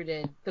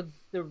misinterpreted the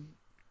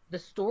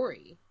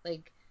story.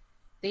 Like,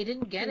 they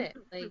didn't get it.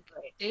 Like,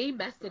 they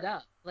messed it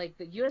up. Like,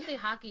 the USA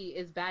Hockey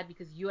is bad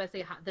because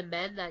the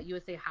men that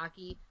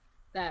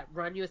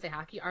run USA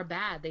Hockey are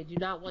bad. They do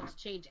not want to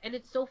change. And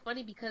it's so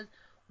funny because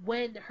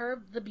when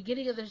the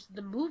beginning of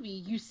the movie,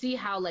 you see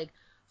how, like,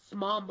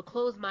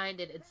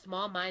 closed-minded and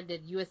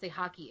small-minded USA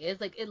Hockey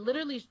is. Like, it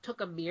literally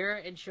took a mirror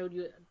and showed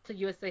you to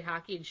USA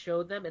Hockey and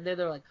showed them, and then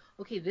they're like,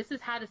 okay, this is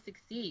how to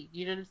succeed.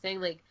 You know what I'm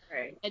saying? Like,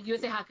 right. And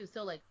USA Hockey was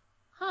still like,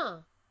 huh,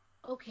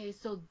 okay,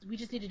 so we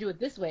just need to do it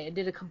this way, and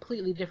did a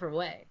completely different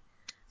way.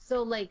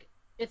 So, like,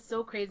 it's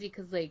so crazy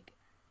because, like,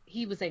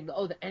 he was saying,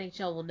 oh, the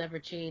NHL will never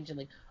change, and,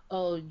 like,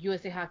 oh,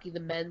 USA Hockey, the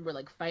men were,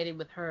 like, fighting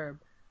with Herb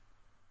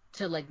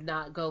to, like,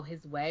 not go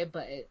his way,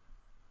 but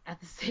at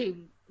the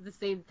same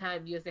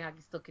time, USA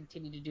Hockey still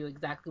continue to do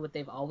exactly what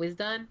they've always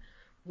done,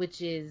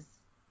 which is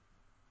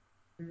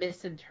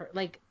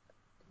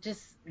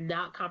just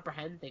not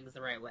comprehend things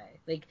the right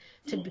way. Like,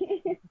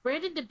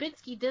 Brandon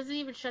Dubinsky doesn't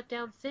even shut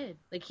down Sid.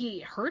 Like,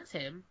 he hurts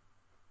him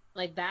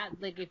like that.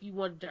 Like, if you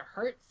wanted to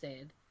hurt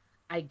Sid,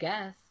 I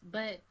guess.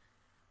 But,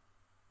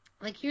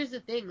 like, here's the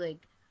thing.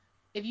 Like,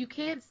 if you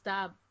can't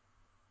stop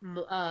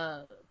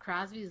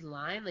Crosby's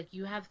line, like,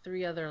 you have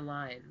 3 other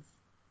lines.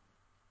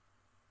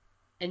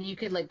 And you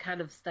could, like,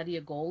 kind of study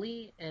a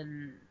goalie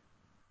and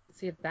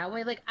see it that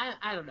way. Like,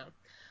 I don't know.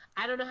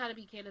 I don't know how to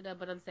beat Canada,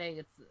 but I'm saying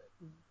it's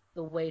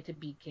the way to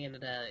beat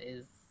Canada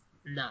is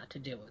not to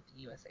do what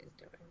the USA is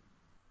doing.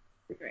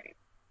 Right.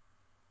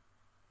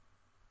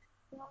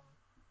 Well,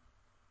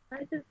 I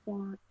just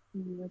want the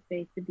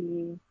USA to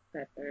be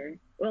better.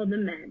 Well, the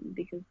men,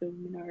 because the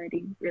women are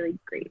already really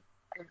great.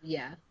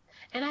 Yeah.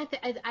 And I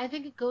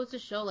think it goes to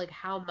show, like,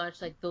 how much,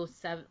 like, those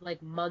 7,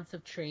 like, months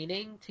of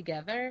training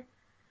together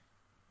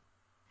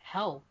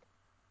help.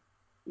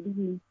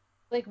 Mm-hmm.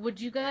 Like,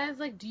 would you guys,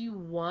 like, do you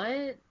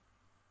want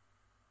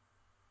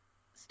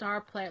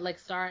star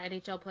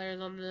NHL players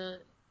on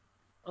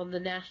the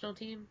national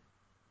team?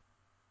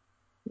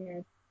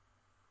 Yes,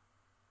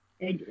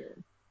 I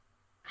do.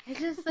 I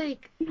just,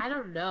 like, I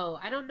don't know.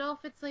 I don't know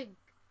if it's, like,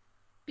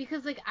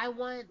 because, like, I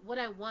want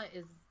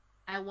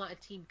a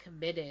team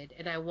committed,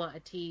 and I want a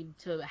team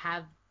to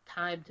have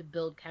time to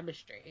build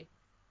chemistry.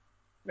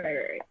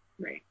 Right.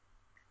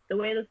 The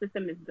way the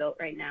system is built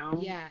right now,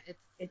 yeah,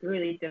 it's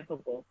really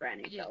difficult for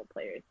NHL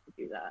players to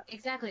do that.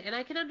 Exactly, and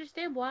I can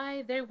understand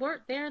why they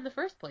weren't there in the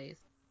first place.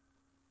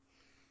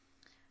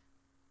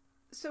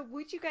 So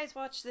would you guys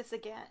watch this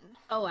again?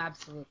 Oh,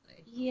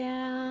 absolutely.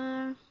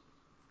 Yeah.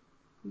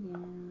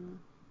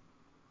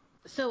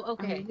 So,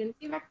 okay. I'm going to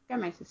see if I can get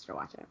my sister to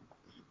watch it.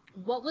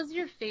 What was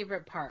your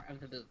favorite part of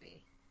the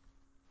movie?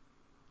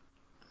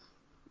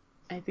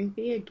 I think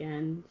the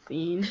again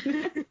scene.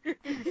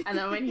 And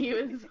then when he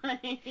was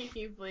like,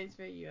 he plays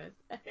for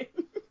USA.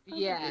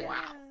 Yeah.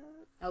 Wow.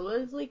 That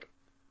was, like,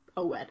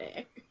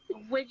 poetic.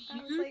 When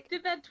you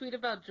did that tweet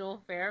about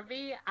Joel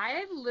Farabee, I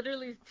had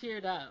literally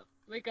teared up.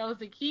 Like, I was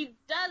like, he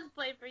does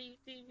play for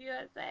Team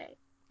USA.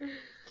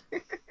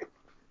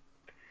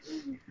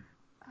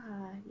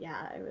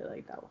 Yeah, I really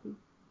like that one.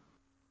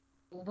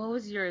 What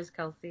was yours,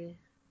 Kelsey?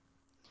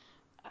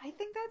 I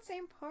think that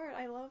same part.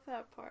 I love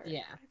that part.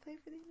 Yeah. I play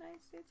for the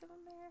United States of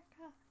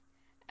America.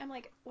 I'm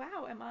like,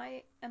 wow, am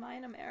I an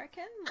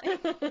American?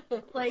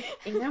 Like,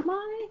 am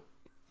I?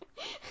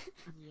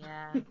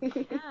 Yeah.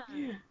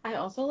 Yeah. I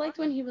also liked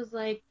when he was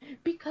like,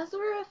 because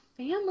we're a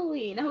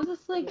family. And I was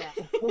just like,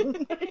 Yeah. oh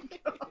my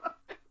god.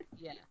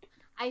 Yeah.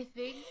 I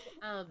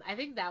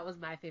think that was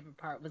my favorite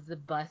part, was the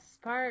bus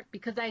part,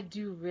 because I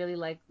do really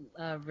like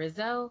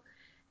Rizzo,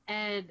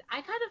 and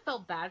I kind of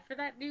felt bad for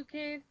that new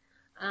kid.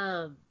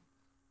 Um,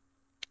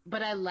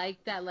 but I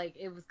liked that, like,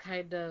 it was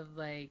kind of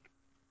like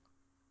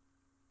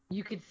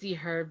you could see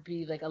her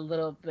be like a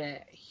little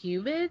bit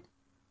human,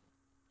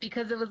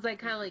 because it was like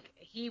kind of like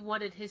he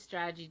wanted his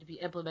strategy to be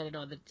implemented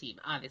on the team,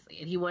 obviously,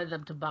 and he wanted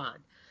them to bond.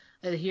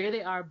 And here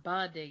they are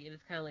bonding, and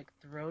it's kind of like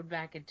thrown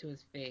back into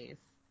his face.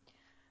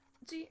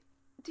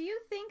 Do you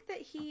think that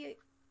he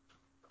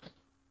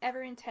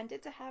ever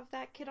intended to have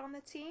that kid on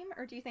the team,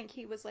 or do you think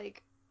he was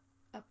like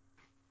a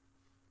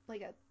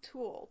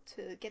tool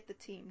to get the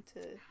team to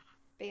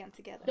band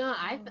together? No,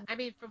 I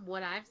mean, from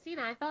what I've seen,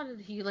 I thought that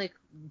he like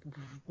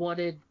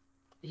wanted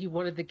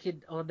the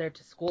kid on there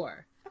to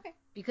score. Okay.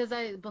 Because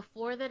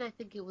before then, I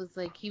think it was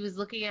like he was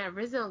looking at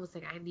Rizzo and was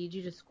like, I need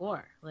you to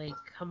score. Like,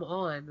 come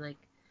on. Like,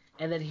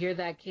 and then here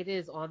that kid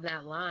is on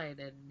that line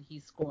and he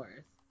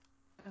scores.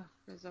 Oh,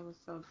 Rizzo was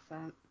so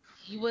upset.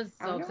 He was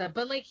so upset.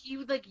 But like, he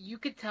would, like, you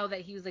could tell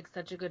that he was like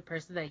such a good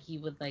person that he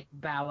would like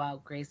bow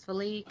out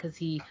gracefully, because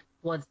he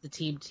wants the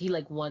team, he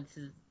like wants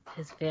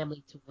his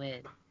family to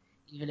win,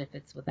 even if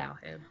it's without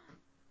him.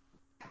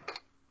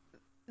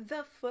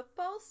 The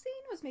football scene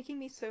was making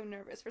me so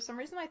nervous. For some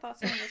reason, I thought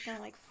someone was gonna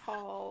like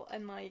fall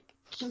and like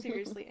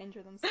seriously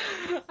injure themselves.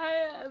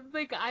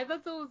 I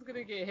thought someone was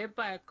gonna get hit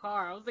by a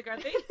car. I was like, are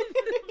they in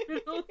the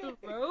middle of the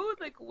road?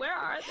 Like, where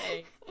are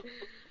they?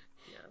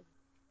 Yeah.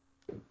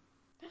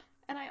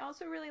 And I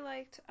also really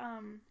liked.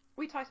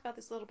 We talked about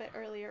this a little bit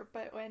earlier,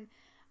 but when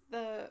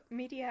the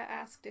media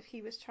asked if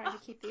he was trying to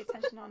keep the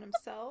attention on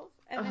himself,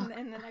 and then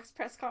in the next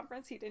press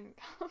conference he didn't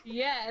come.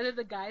 Yeah, and then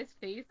the guy's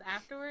face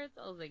afterwards,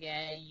 I was like,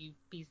 yeah, you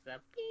piece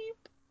of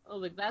beep. I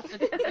was like, that's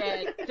what you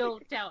said.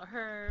 Don't doubt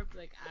Herb.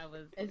 Like, I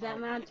was. Is that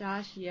not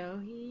Josh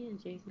Yohe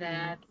and Jason?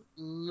 That's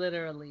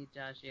literally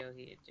Josh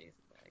Yohe and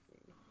Jason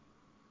Mackey.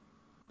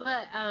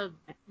 But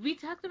we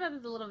talked about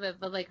this a little bit,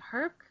 but like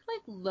Herb,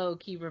 like low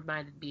key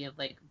reminded me of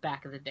like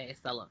back in the day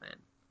Sullivan.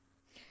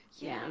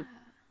 Yeah.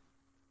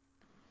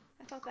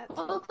 I thought that too.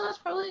 Well, that's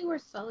probably where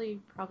Sully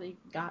probably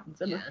got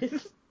some of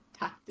his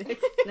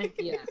tactics.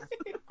 Yeah.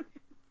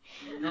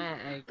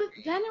 I but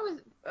then it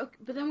was. Okay,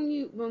 but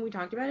then when we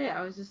talked about it,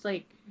 I was just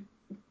like,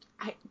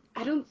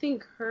 I don't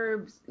think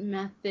Herb's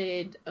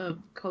method of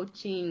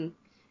coaching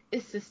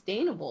is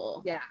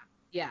sustainable.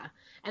 Yeah,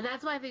 and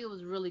that's why I think it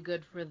was really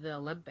good for the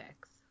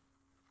Olympics,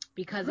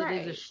 because it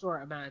is a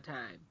short amount of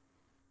time.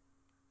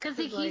 Because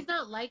he's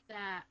not like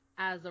that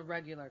as a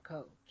regular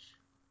coach.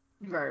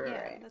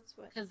 Right. That's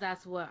what. Because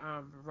that's what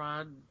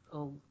Ron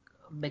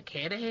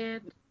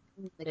McCallahan.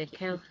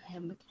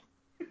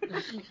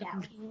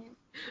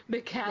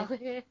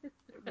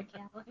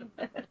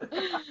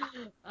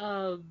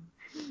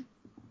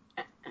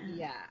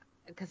 Yeah,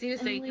 because he was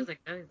saying, he was like,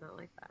 no, he's not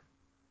like that.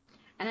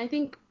 And I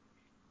think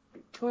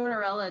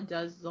Tortorella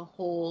does the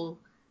whole,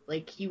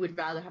 like, he would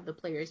rather have the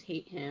players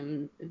hate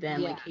him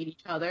than like hate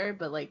each other,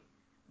 but like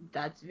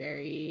that's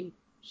very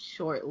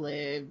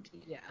short-lived.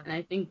 Yeah. And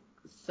I think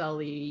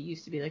Sully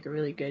used to be like a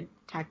really good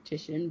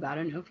tactician, but I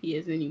don't know if he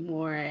is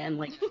anymore, and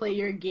like play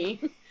your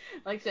game.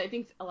 Like, so I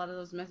think a lot of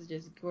those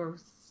messages grow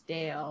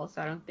stale,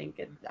 so I don't think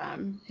it's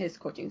his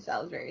coaching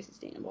style is very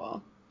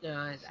sustainable. No,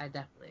 I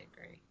definitely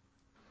agree.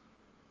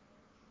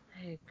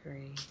 I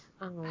agree.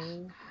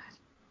 Oh,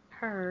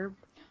 Herb.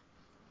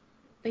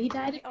 But he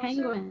died a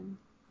penguin.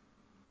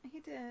 He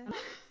did.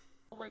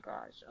 Oh my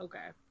gosh.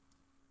 Okay.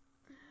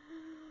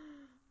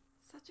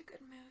 Such a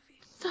good movie.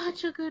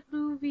 Such a good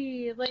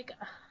movie. Like,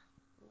 oh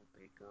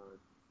my god.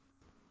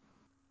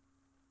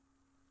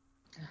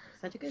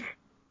 Such a good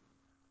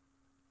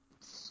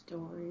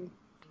story.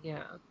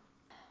 Yeah.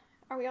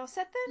 Are we all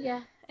set then?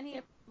 Yeah.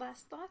 Any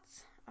last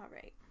thoughts? All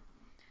right.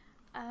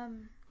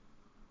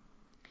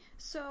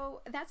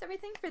 So that's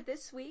everything for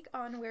this week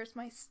on Where's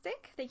My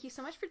Stick. Thank you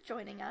so much for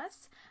joining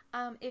us.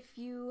 If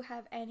you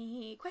have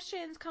any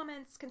questions,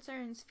 comments,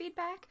 concerns,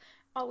 feedback,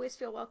 always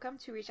feel welcome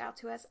to reach out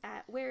to us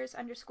at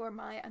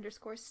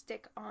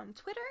where's_my_stick on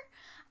Twitter.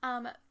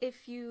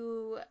 If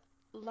you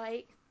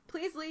like,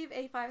 please leave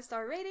a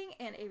 5-star rating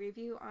and a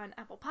review on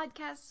Apple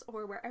Podcasts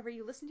or wherever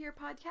you listen to your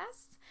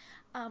podcasts.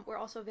 We're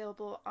also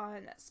available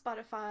on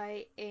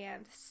Spotify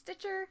and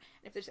Stitcher.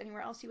 And if there's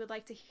anywhere else you would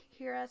like to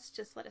hear us,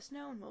 just let us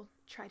know and we'll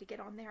try to get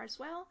on there as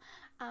well.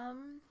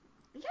 And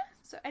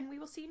we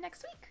will see you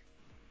next week.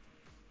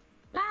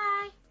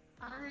 Bye.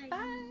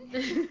 Bye.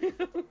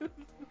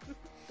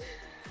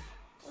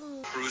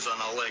 Bruise on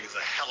the leg is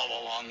a hell of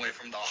a long way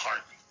from the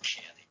heart, you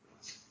candy.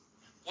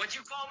 What'd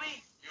you call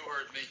me? You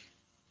heard me.